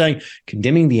Tuesday,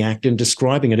 condemning the act and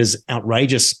describing it as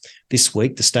outrageous. This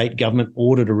week, the state government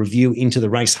ordered a review into the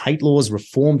race hate laws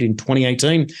reformed in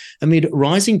 2018 amid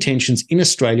rising tensions in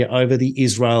Australia over the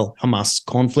Israel-Hamas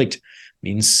conflict.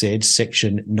 Minns said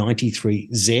Section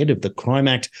 93Z of the Crime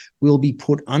Act will be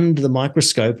put under the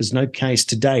microscope as no case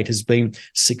to date has been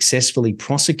successfully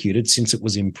prosecuted since it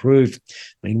was improved.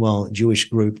 Meanwhile, Jewish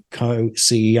group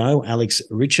co-CEO Alex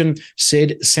Richin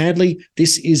said, sadly,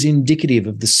 this is indicative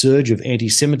of the surge of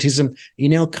anti-Semitism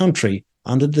in our country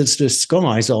under the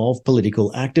disguise of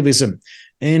political activism.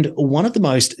 And one of the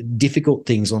most difficult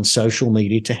things on social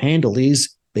media to handle is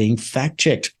being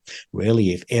fact-checked.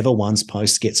 Rarely, if ever, one's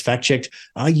post gets fact-checked,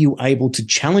 are you able to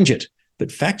challenge it? But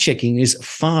fact-checking is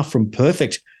far from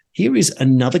perfect. Here is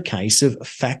another case of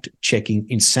fact-checking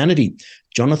insanity.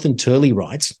 Jonathan Turley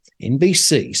writes,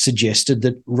 NBC suggested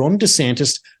that Ron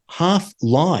DeSantis half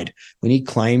lied when he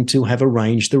claimed to have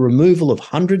arranged the removal of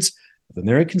hundreds of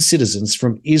American citizens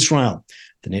from Israel.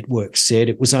 The network said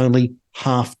it was only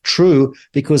half true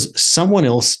because someone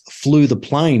else flew the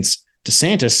planes.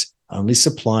 DeSantis only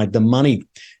supplied the money.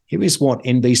 Here is what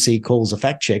NBC calls a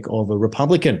fact check of a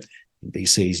Republican.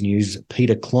 NBC's News'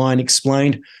 Peter Klein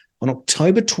explained, on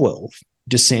October 12,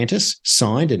 DeSantis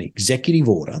signed an executive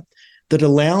order that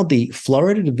allowed the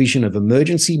Florida Division of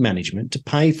Emergency Management to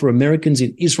pay for Americans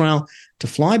in Israel to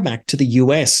fly back to the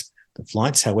US. The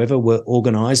flights, however, were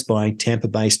organised by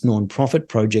Tampa-based non-profit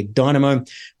Project Dynamo,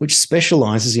 which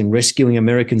specialises in rescuing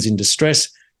Americans in distress,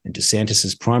 and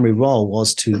DeSantis' primary role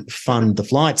was to fund the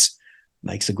flights.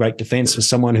 Makes a great defence for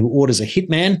someone who orders a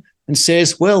hitman and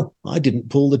says, well, I didn't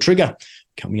pull the trigger.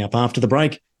 Coming up after the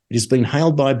break, it has been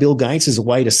hailed by Bill Gates as a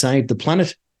way to save the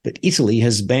planet, but Italy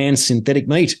has banned synthetic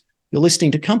meat. You're listening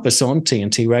to Compass on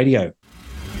TNT Radio.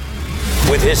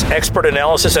 With his expert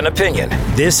analysis and opinion,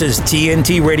 this is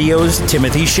TNT Radio's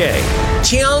Timothy Shea.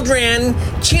 Children,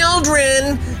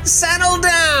 settle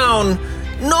down.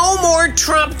 No more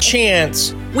Trump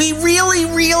chants. We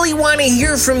really want to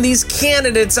hear from these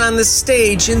candidates on the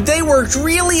stage, and they worked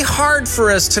really hard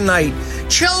for us tonight.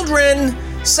 Children,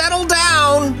 settle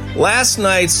down. Last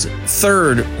night's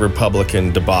third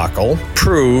Republican debacle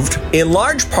proved, in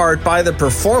large part by the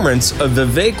performance of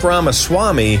Vivek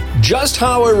Ramaswamy, just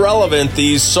how irrelevant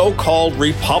these so-called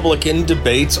Republican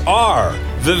debates are.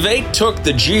 Vivek took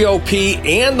the GOP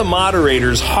and the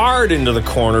moderators hard into the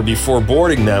corner before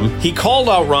boarding them. He called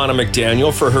out Ronna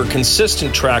McDaniel for her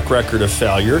consistent track record of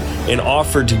failure and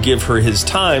offered to give her his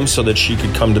time so that she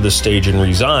could come to the stage and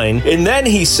resign. And then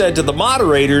he said to the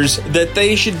moderators that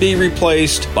they should be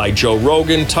replaced by Joe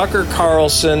Rogan, Tucker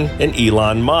Carlson, and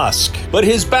Elon Musk. But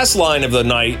his best line of the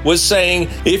night was saying,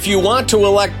 if you want to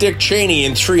elect Dick Cheney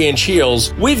in 3-inch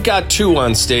heels, we've got 2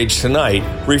 on stage tonight,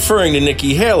 referring to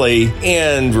Nikki Haley,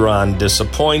 and Ron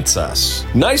disappoints us.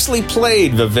 Nicely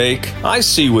played, Vivek. I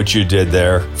see what you did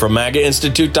there. From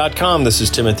MAGAInstitute.com, this is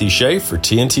Timothy Shea for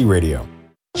TNT Radio.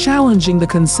 Challenging the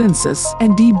consensus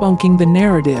and debunking the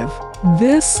narrative.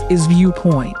 This is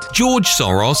Viewpoint. George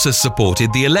Soros has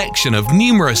supported the election of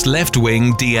numerous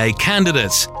left-wing DA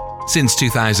candidates. Since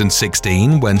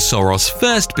 2016, when Soros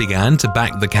first began to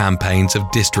back the campaigns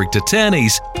of district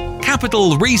attorneys,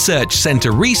 Capital Research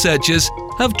Center researchers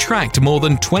have tracked more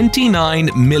than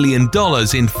 $29 million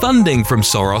in funding from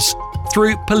Soros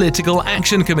through political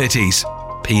action committees,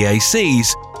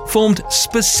 PACs, formed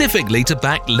specifically to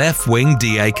back left-wing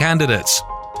DA candidates.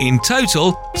 In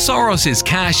total, Soros's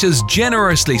cash has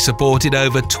generously supported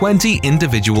over 20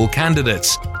 individual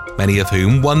candidates, many of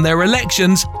whom won their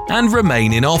elections and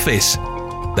remain in office.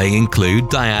 They include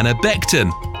Diana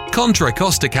Becton, Contra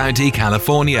Costa County,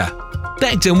 California.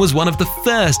 Becton was one of the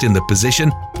first in the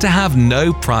position to have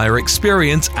no prior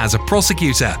experience as a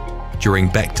prosecutor. During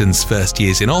Becton's first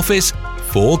years in office,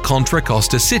 4 Contra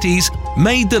Costa cities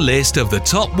made the list of the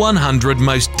top 100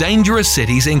 most dangerous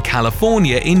cities in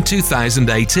California in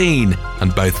 2018,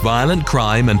 and both violent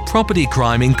crime and property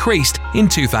crime increased in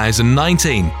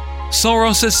 2019.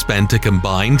 Soros has spent a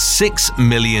combined $6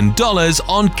 million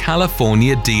on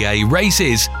California DA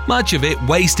races, much of it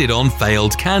wasted on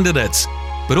failed candidates.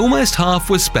 But almost half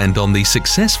was spent on the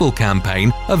successful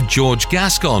campaign of George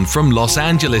Gascon from Los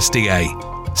Angeles DA.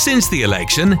 Since the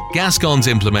election, Gascon's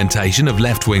implementation of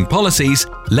left-wing policies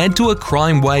led to a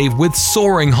crime wave with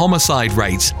soaring homicide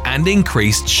rates and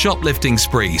increased shoplifting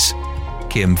sprees.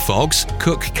 Kim Foxx,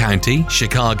 Cook County,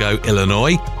 Chicago,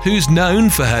 Illinois, who's known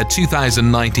for her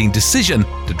 2019 decision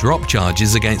to drop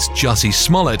charges against Jussie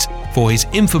Smollett for his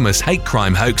infamous hate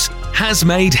crime hoax, has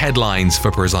made headlines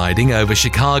for presiding over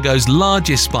Chicago's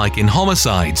largest spike in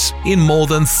homicides in more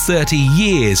than 30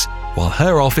 years, while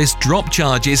her office dropped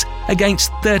charges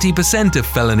against 30% of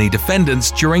felony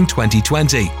defendants during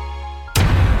 2020.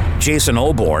 Jason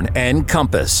Olbourne and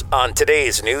Compass on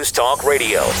today's News Talk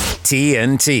Radio,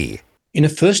 TNT. In a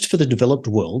first for the developed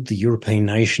world, the European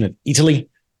nation of Italy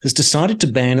has decided to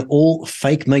ban all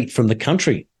fake meat from the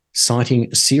country,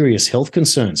 citing serious health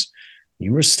concerns.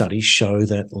 Numerous studies show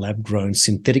that lab-grown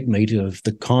synthetic meat of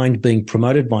the kind being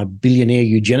promoted by billionaire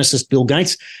eugenicist Bill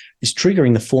Gates is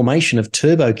triggering the formation of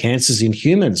turbo cancers in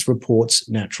humans, reports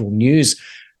Natural News.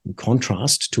 In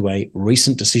contrast to a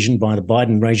recent decision by the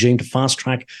Biden regime to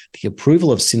fast-track the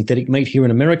approval of synthetic meat here in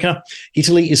America,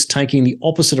 Italy is taking the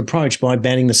opposite approach by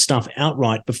banning the stuff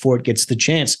outright before it gets the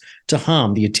chance to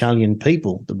harm the Italian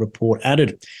people, the report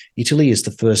added. Italy is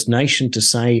the first nation to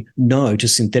say no to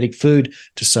synthetic food,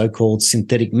 to so-called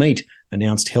synthetic meat,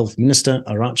 announced Health Minister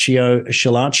Orazio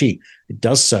Schillaci. It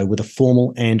does so with a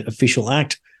formal and official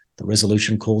act. The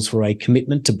resolution calls for a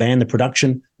commitment to ban the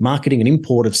production, marketing and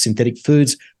import of synthetic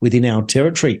foods within our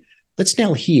territory. Let's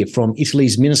now hear from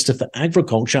Italy's Minister for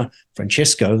Agriculture,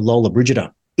 Francesco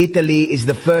Lollobrigida. Italy is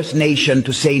the first nation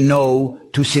to say no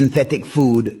to synthetic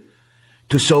food,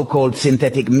 to so-called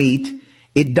synthetic meat.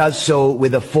 It does so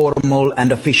with a formal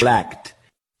and official act.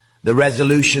 The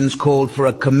resolutions called for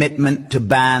a commitment to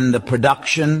ban the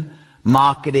production,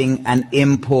 marketing and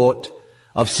import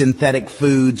of synthetic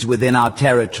foods within our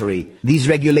territory. These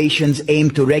regulations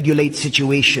aim to regulate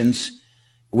situations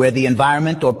where the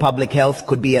environment or public health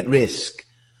could be at risk,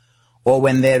 or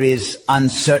when there is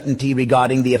uncertainty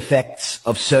regarding the effects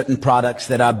of certain products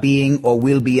that are being or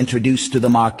will be introduced to the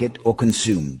market or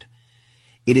consumed.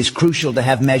 It is crucial to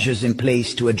have measures in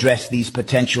place to address these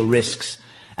potential risks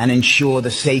and ensure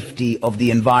the safety of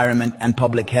the environment and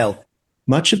public health.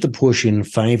 Much of the push in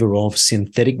favour of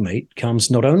synthetic meat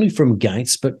comes not only from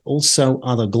Gates, but also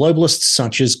other globalists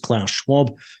such as Klaus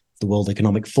Schwab, the World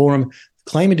Economic Forum,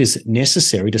 claim it is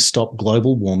necessary to stop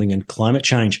global warming and climate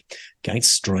change.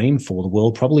 Gates' dream for the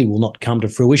world probably will not come to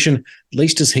fruition, at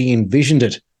least as he envisioned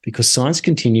it, because science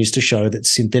continues to show that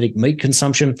synthetic meat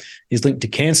consumption is linked to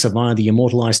cancer via the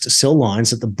immortalised cell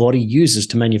lines that the body uses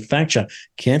to manufacture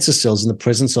cancer cells in the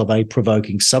presence of a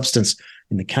provoking substance,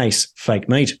 in the case, fake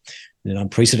meat. In an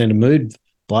unprecedented move,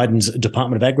 Biden's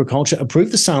Department of Agriculture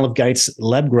approved the sale of Gates'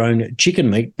 lab-grown chicken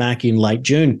meat back in late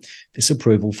June. This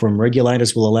approval from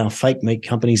regulators will allow fake meat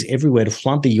companies everywhere to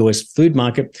flood the US food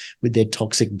market with their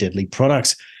toxic, deadly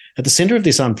products. At the centre of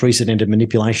this unprecedented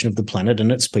manipulation of the planet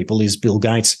and its people is Bill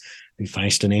Gates, who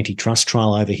faced an antitrust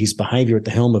trial over his behaviour at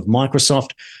the helm of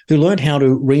Microsoft, who learned how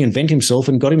to reinvent himself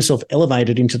and got himself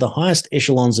elevated into the highest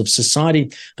echelons of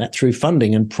society, that through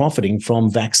funding and profiting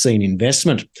from vaccine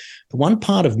investment. The one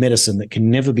part of medicine that can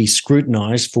never be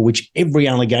scrutinised, for which every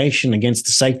allegation against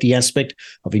the safety aspect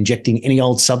of injecting any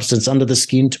old substance under the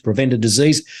skin to prevent a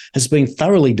disease has been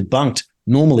thoroughly debunked,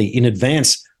 normally in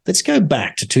advance. Let's go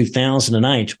back to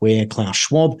 2008, where Klaus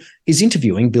Schwab is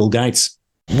interviewing Bill Gates.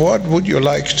 What would you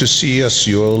like to see as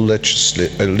your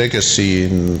legacy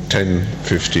in 10,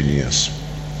 15 years?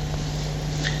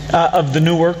 Of the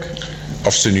new work?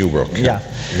 Of the new work, yeah.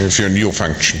 Of your new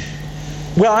function.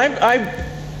 Well, I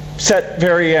set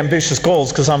very ambitious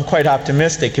goals because I'm quite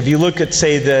optimistic. If you look at,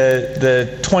 say,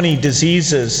 the 20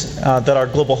 diseases that our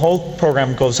global health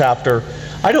program goes after,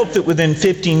 I'd hope that within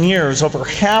 15 years, over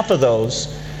half of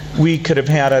those, we could have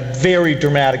had a very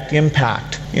dramatic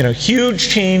impact. Huge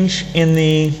change in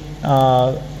the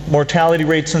mortality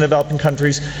rates in developing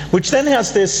countries, which then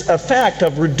has this effect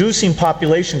of reducing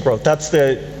population growth. That's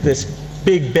this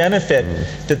big benefit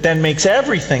that then makes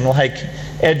everything like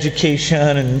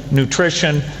education and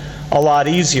nutrition a lot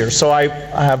easier. So I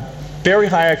have very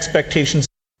high expectations.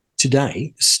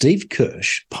 Today, Steve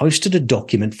Kirsch posted a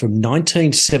document from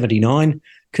 1979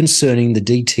 concerning the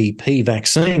DTP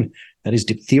vaccine, that is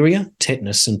diphtheria,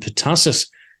 tetanus and pertussis.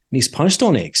 In his post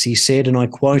on X, he said, and I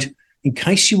quote, "In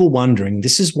case you were wondering,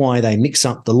 this is why they mix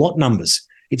up the lot numbers.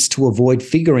 It's to avoid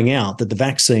figuring out that the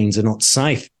vaccines are not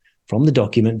safe." From the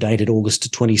document dated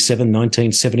August 27,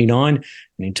 1979,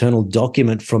 an internal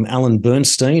document from Alan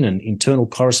Bernstein and internal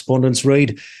correspondence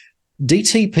read,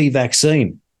 DTP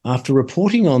vaccine. After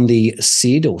reporting on the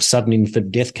SID, or sudden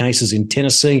infant death cases in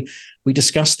Tennessee, we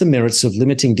discussed the merits of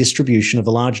limiting distribution of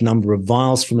a large number of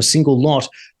vials from a single lot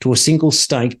to a single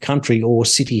state, country or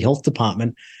city health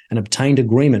department and obtained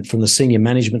agreement from the senior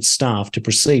management staff to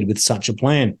proceed with such a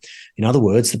plan. In other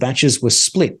words, the batches were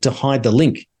split to hide the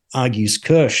link, argues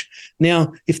Kirsch.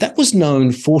 Now, if that was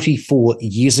known 44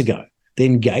 years ago,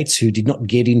 then Gates, who did not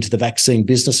get into the vaccine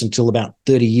business until about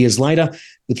 30 years later,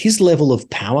 with his level of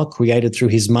power created through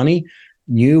his money,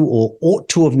 knew or ought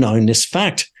to have known this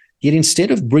fact. Yet instead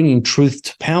of bringing truth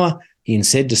to power, he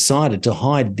instead decided to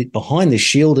hide behind this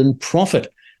shield and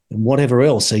profit and whatever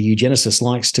else a eugenicist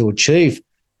likes to achieve,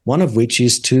 one of which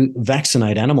is to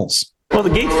vaccinate animals. Well, the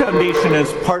Gates Foundation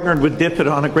has partnered with DFID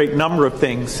on a great number of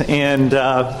things, and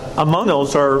among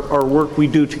those are work we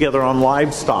do together on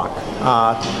livestock,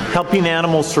 helping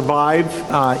animals survive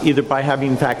either by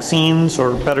having vaccines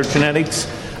or better genetics,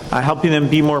 helping them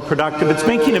be more productive. It's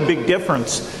making a big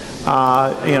difference.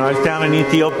 I was down in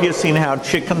Ethiopia seeing how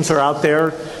chickens are out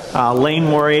there laying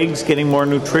more eggs, getting more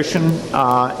nutrition,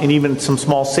 and even some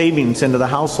small savings into the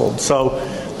household. So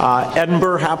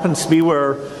Edinburgh happens to be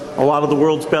where a lot of the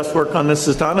world's best work on this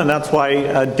is done, and that's why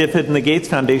DFID and the Gates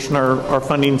Foundation are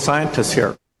funding scientists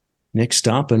here. Next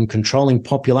up, and controlling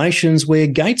populations, where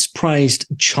Gates praised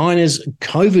China's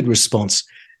COVID response,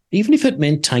 even if it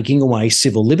meant taking away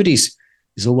civil liberties.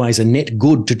 There's always a net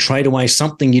good to trade away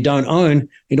something you don't own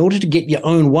in order to get your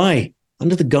own way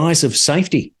under the guise of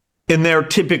safety. In their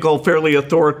typical, fairly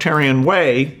authoritarian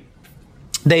way,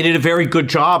 they did a very good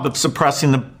job of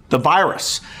suppressing the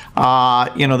virus.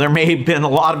 There may have been a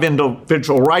lot of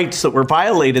individual rights that were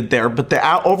violated there, but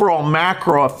the overall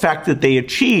macro effect that they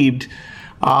achieved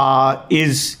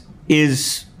is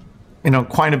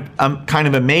kind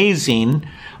of amazing.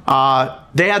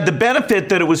 They had the benefit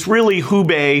that it was really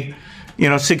Hubei,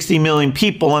 60 million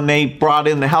people, and they brought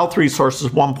in the health resources,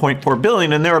 1.4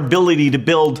 billion, and their ability to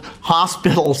build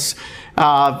hospitals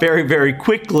very, very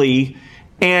quickly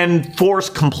and force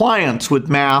compliance with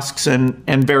masks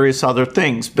and various other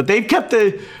things. But they've kept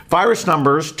the virus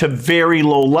numbers to very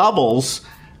low levels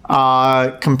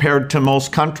compared to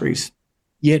most countries.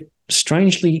 Yet,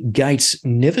 strangely, Gates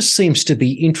never seems to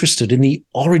be interested in the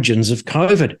origins of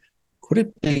COVID. Could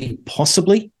it be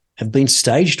possibly have been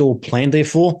staged or planned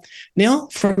therefore? Now,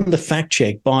 from the fact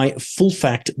check by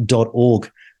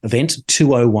fullfact.org. Event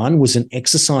 201 was an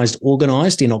exercise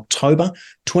organised in October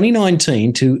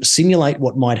 2019 to simulate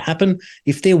what might happen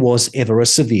if there was ever a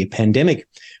severe pandemic.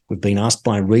 We've been asked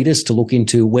by readers to look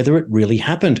into whether it really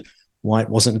happened, why it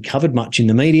wasn't covered much in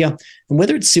the media, and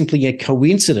whether it's simply a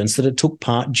coincidence that it took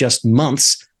part just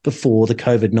months before the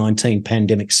COVID-19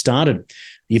 pandemic started.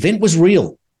 The event was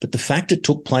real, but the fact it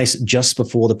took place just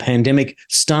before the pandemic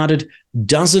started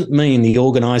doesn't mean the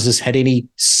organisers had any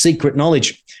secret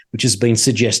knowledge, which has been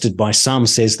suggested by some,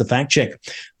 says the fact check.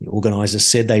 The organisers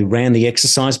said they ran the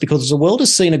exercise because the world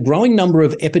has seen a growing number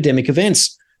of epidemic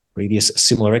events. Previous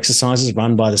similar exercises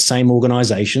run by the same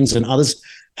organisations and others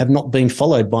have not been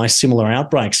followed by similar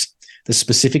outbreaks. The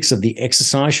specifics of the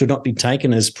exercise should not be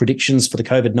taken as predictions for the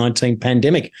COVID-19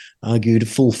 pandemic, argued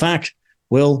Full Fact.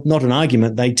 Well, not an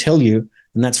argument, they tell you,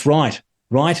 and that's right.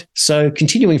 Right? So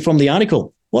continuing from the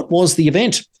article, what was the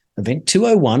event? Event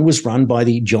 201 was run by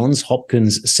the Johns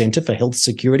Hopkins Centre for Health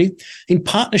Security in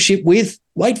partnership with,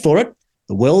 wait for it,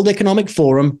 the World Economic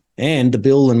Forum and the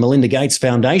Bill and Melinda Gates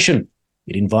Foundation.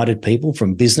 It invited people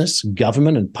from business,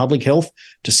 government and public health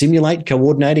to simulate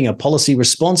coordinating a policy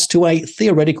response to a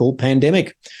theoretical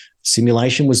pandemic.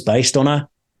 Simulation was based on a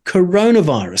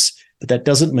coronavirus, but that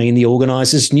doesn't mean the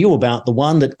organisers knew about the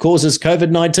one that causes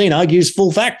COVID-19, argues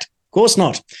Full Fact. Of course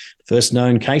not. The first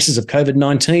known cases of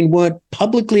COVID-19 weren't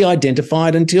publicly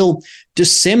identified until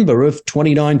December of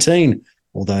 2019,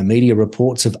 although media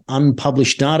reports of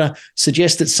unpublished data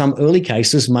suggest that some early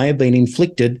cases may have been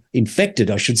infected,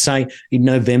 in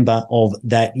November of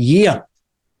that year.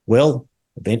 Well,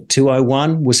 Event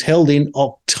 201 was held in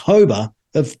October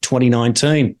of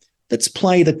 2019. Let's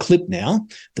play the clip now.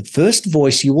 The first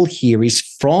voice you will hear is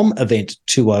from Event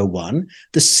 201,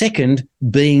 the second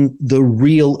being the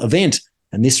real event.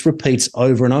 And this repeats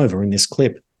over and over in this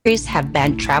clip. Have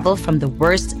banned travel from the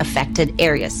worst affected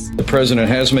areas. The president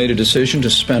has made a decision to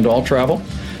suspend all travel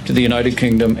to the United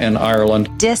Kingdom and Ireland.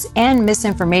 And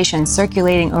misinformation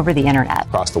circulating over the internet.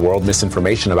 Across the world,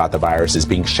 misinformation about the virus is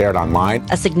being shared online.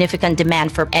 A significant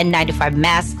demand for N95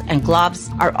 masks and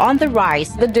gloves are on the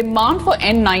rise. The demand for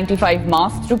N95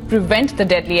 masks to prevent the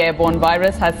deadly airborne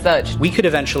virus has surged. We could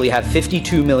eventually have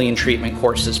 52 million treatment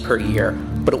courses per year,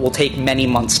 but it will take many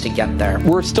months to get there.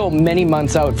 We're still many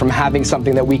months out from having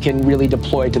something that we can really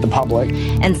deploy to the public.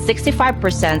 And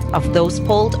 65% of those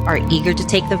polled are eager to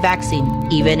take the vaccine,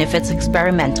 even if it's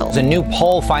experimental. A new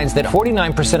poll finds that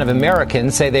 49% of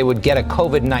Americans say they would get a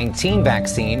COVID-19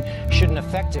 vaccine should an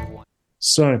effective one.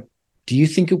 So, do you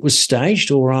think it was staged,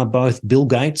 or are both Bill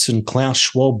Gates and Klaus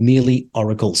Schwab merely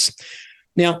oracles?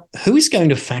 Now, who is going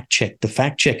to fact-check the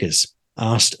fact-checkers?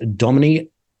 Asked Dominique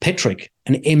Petrick,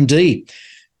 an MD.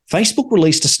 Facebook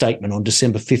released a statement on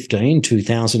December 15,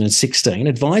 2016,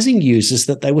 advising users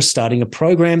that they were starting a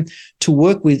program to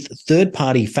work with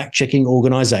third-party fact-checking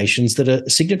organisations that are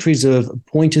signatories of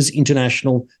Pointer's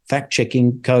International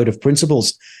Fact-Checking Code of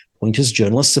Principles. Pointer's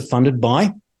journalists are funded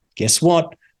by, guess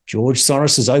what, George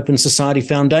Soros's Open Society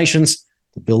Foundations,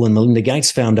 the Bill and Melinda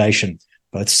Gates Foundation.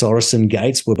 Both Soros and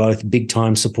Gates were both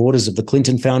big-time supporters of the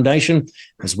Clinton Foundation,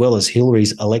 as well as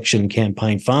Hillary's election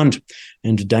campaign fund.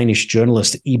 And Danish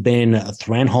journalist Iben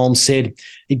Thranholm said,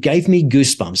 "It gave me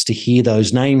goosebumps to hear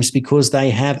those names because they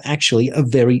have actually a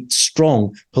very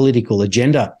strong political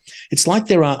agenda. It's like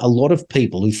there are a lot of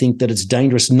people who think that it's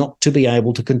dangerous not to be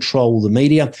able to control the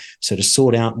media, so to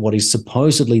sort out what is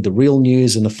supposedly the real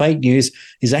news and the fake news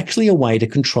is actually a way to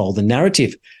control the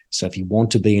narrative. So if you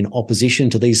want to be in opposition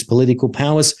to these political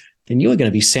powers, then you are going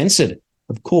to be censored.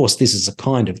 Of course, this is a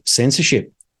kind of censorship."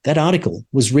 That article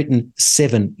was written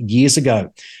 7 years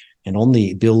ago. And on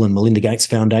the Bill and Melinda Gates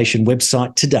Foundation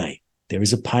website today, there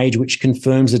is a page which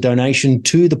confirms a donation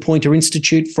to the Pointer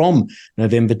Institute from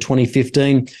November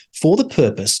 2015 for the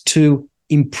purpose to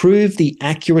improve the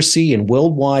accuracy in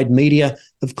worldwide media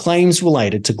of claims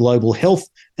related to global health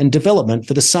and development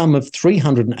for the sum of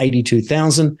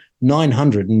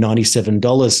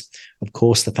 $382,997. Of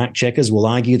course, the fact checkers will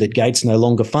argue that Gates no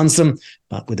longer funds them,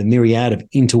 but with a myriad of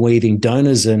interweaving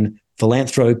donors and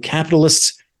philanthro-capitalists,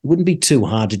 it wouldn't be too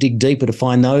hard to dig deeper to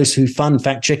find those who fund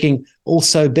fact-checking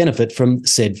also benefit from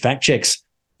said fact-checks.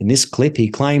 In this clip, he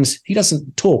claims he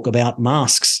doesn't talk about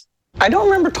masks. I don't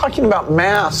remember talking about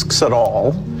masks at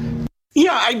all.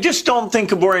 Yeah, I just don't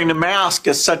think of wearing a mask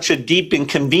as such a deep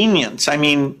inconvenience. I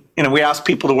mean, we ask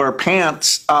people to wear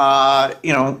pants. Why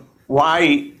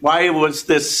was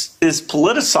this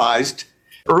politicized?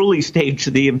 Early stage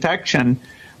of the infection,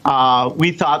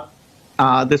 we thought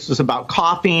this was about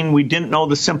coughing. We didn't know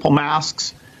the simple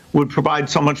masks would provide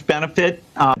so much benefit.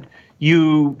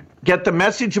 You get the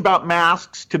message about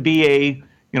masks to be a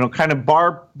kind of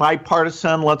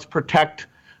bipartisan, let's protect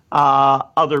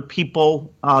other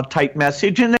people type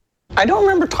message. And I don't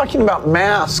remember talking about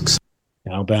masks.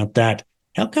 How about that?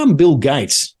 How come Bill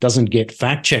Gates doesn't get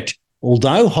fact-checked?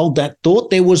 Although, hold that thought,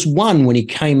 there was one when he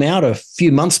came out a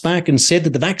few months back and said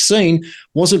that the vaccine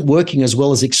wasn't working as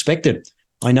well as expected.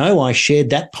 I know I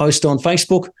shared that post on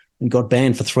Facebook and got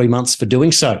banned for 3 months for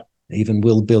doing so, even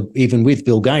with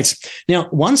Bill Gates. Now,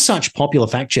 one such popular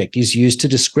fact check is used to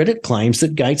discredit claims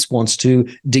that Gates wants to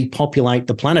depopulate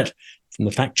the planet. From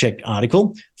the fact check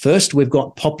article, first, we've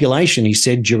got population, he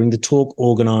said during the talk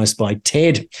organised by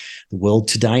TED. The world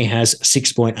today has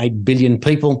 6.8 billion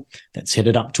people. That's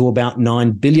headed up to about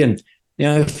 9 billion.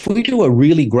 Now, if we do a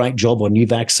really great job on new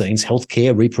vaccines,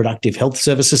 healthcare, reproductive health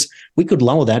services, we could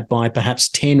lower that by perhaps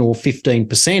 10 or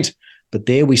 15%. But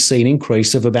there we see an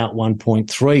increase of about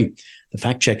 1.3. The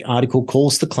fact check article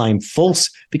calls the claim false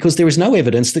because there is no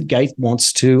evidence that Gates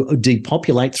wants to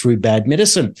depopulate through bad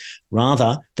medicine.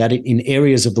 Rather, that in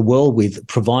areas of the world with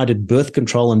provided birth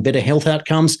control and better health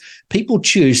outcomes, people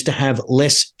choose to have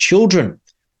less children.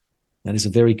 That is a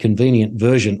very convenient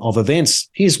version of events.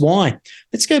 Here's why.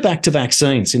 Let's go back to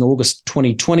vaccines. In August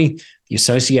 2020, the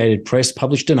Associated Press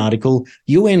published an article,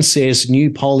 UN says new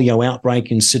polio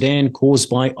outbreak in Sudan caused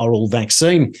by oral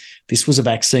vaccine. This was a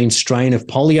vaccine strain of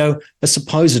polio, a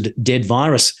supposed dead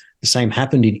virus. The same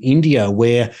happened in India,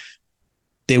 where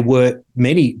there were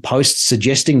many posts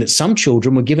suggesting that some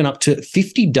children were given up to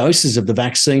 50 doses of the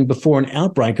vaccine before an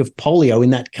outbreak of polio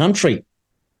in that country.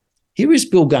 Here is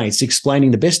Bill Gates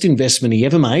explaining the best investment he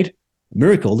ever made, a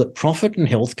miracle that profit and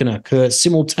health can occur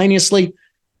simultaneously,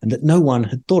 and that no one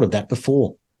had thought of that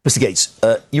before. Mr. Gates,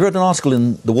 you wrote an article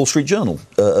in the Wall Street Journal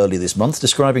earlier this month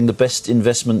describing the best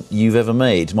investment you've ever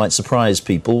made. Might surprise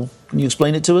people. Can you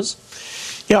explain it to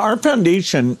us? Yeah, our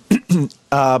foundation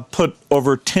put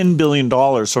over $10 billion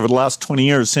over the last 20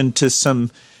 years into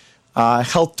some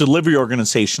health delivery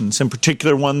organizations, in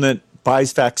particular one that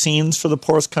buys vaccines for the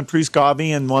poorest countries,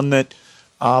 Gavi, and one that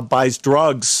buys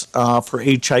drugs for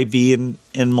HIV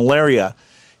and malaria.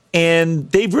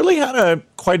 And they've really had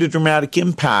quite a dramatic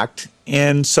impact.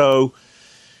 And so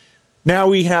now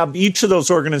we have each of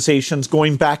those organizations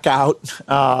going back out,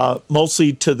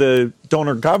 mostly to the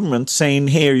donor government, saying,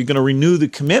 hey, are you going to renew the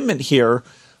commitment here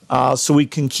so we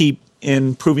can keep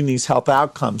improving these health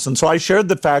outcomes? And so I shared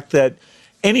the fact that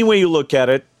any way you look at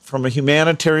it, from a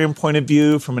humanitarian point of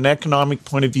view, from an economic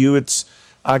point of view, it's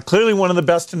clearly one of the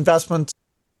best investments.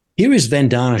 Here is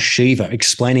Vandana Shiva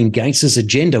explaining Gates'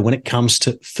 agenda when it comes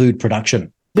to food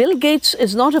production. Bill Gates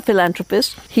is not a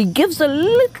philanthropist. He gives a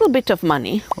little bit of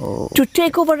money to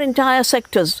take over entire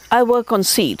sectors. I work on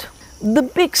seed. The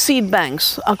big seed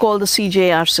banks are called the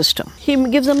CJR system. He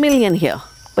gives $1 million here,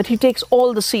 but he takes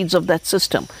all the seeds of that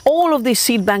system. All of these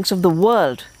seed banks of the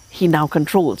world he now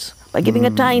controls by giving a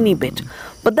tiny bit.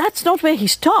 But that's not where he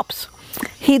stops.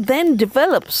 He then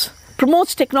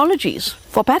promotes technologies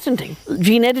for patenting,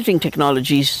 gene editing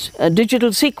technologies,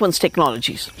 digital sequence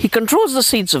technologies. He controls the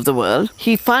seeds of the world.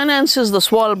 He finances the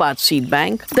Svalbard Seed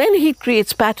Bank. Then he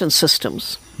creates patent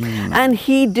systems. And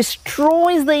he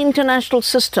destroys the international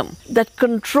system that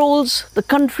controls the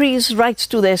country's rights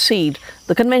to their seed,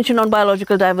 the Convention on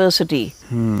Biological Diversity,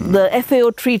 the FAO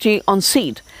Treaty on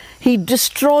Seed. He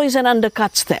destroys and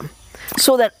undercuts them,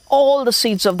 so that all the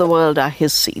seeds of the world are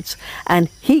his seeds. And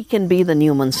he can be the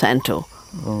new Monsanto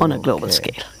on a global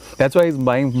scale. That's why he's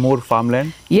buying more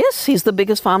farmland? Yes, he's the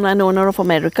biggest farmland owner of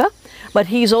America. But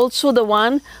he's also the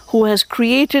one who has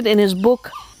created in his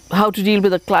book, How to Deal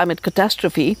with a Climate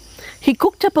Catastrophe, he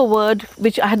cooked up a word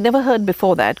which I had never heard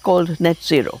before that, called net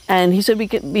zero. And he said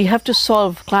we have to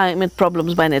solve climate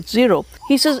problems by net zero.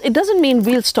 He says it doesn't mean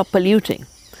we'll stop polluting.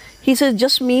 He says it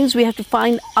just means we have to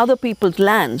find other people's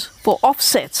lands for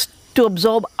offsets to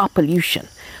absorb our pollution.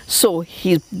 So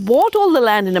he's bought all the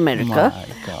land in America,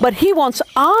 but he wants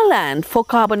our land for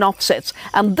carbon offsets.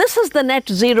 And this is the net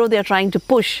zero they're trying to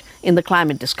push in the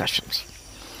climate discussions.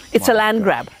 It's a land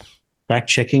grab.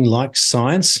 Fact-checking, like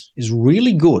science, is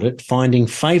really good at finding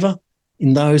favour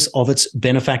in those of its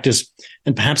benefactors.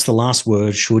 And perhaps the last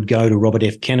word should go to Robert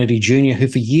F. Kennedy Jr., who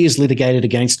for years litigated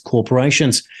against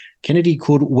corporations. Kennedy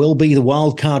could well be the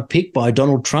wildcard pick by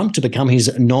Donald Trump to become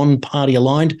his non-party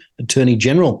aligned Attorney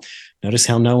General. Notice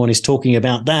how no one is talking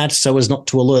about that so as not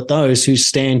to alert those who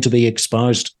stand to be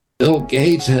exposed. Bill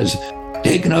Gates has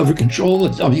taken over control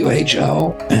of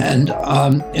WHO, and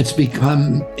it's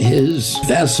become his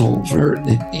vessel for,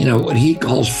 what he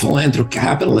calls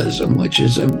philanthrocapitalism, which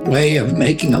is a way of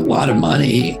making a lot of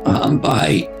money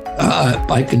by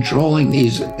controlling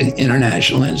these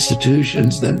international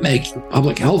institutions that make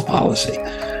public health policy.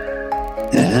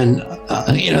 And,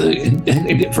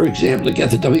 for example, to get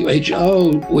the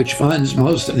WHO, which funds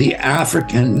most of the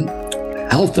African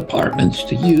health departments,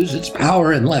 to use its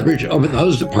power and leverage over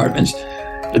those departments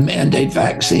to mandate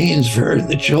vaccines for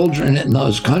the children in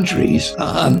those countries.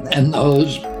 And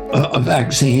those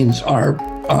vaccines are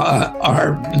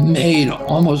made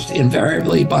almost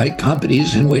invariably by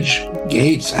companies in which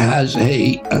Gates has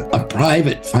a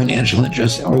private financial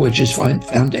interest, or which his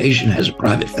foundation has a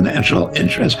private financial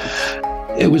interest.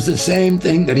 It was the same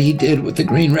thing that he did with the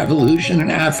Green Revolution in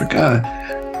Africa.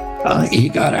 He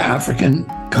got African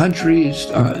countries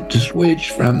to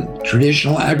switch from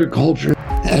traditional agriculture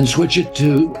and switch it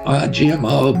to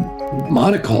GMO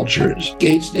monocultures.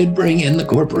 Gates did bring in the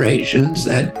corporations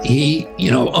that he,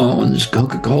 owns,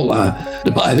 Coca-Cola,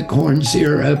 to buy the corn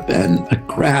syrup and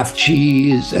Kraft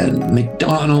cheese and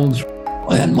McDonald's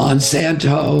and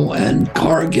Monsanto and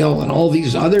Cargill and all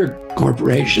these other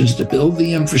corporations to build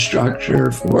the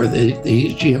infrastructure for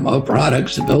these GMO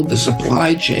products, to build the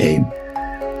supply chain,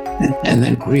 and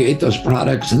then create those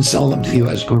products and sell them to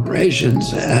U.S.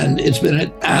 corporations. And it's been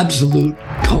an absolute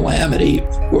calamity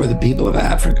for the people of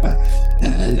Africa.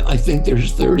 And I think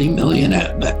there's 30 million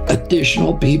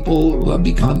additional people who have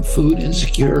become food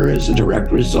insecure as a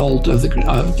direct result of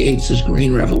Gates's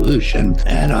Green Revolution.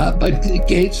 And but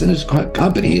Gates and his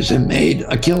companies have made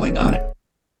a killing on it.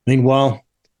 Meanwhile,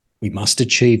 we must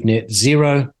achieve net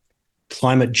zero.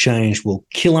 Climate change will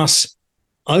kill us.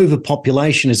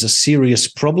 Overpopulation is a serious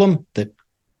problem that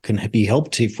can be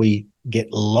helped if we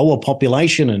get lower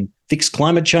population and fix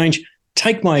climate change.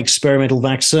 Take my experimental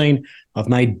vaccine. I've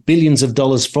made billions of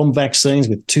dollars from vaccines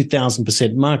with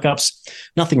 2,000% markups.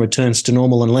 Nothing returns to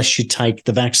normal unless you take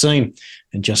the vaccine.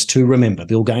 And just to remember,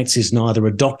 Bill Gates is neither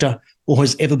a doctor or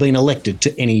has ever been elected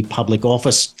to any public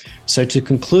office. So to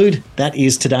conclude, that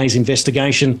is today's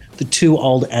investigation. The two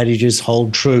old adages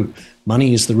hold true.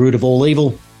 Money is the root of all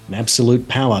evil, and absolute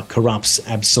power corrupts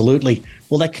absolutely.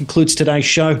 Well, that concludes today's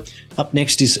show. Up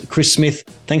next is Chris Smith.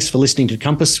 Thanks for listening to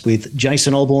Compass with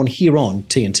Jason Olbourne here on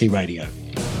TNT Radio.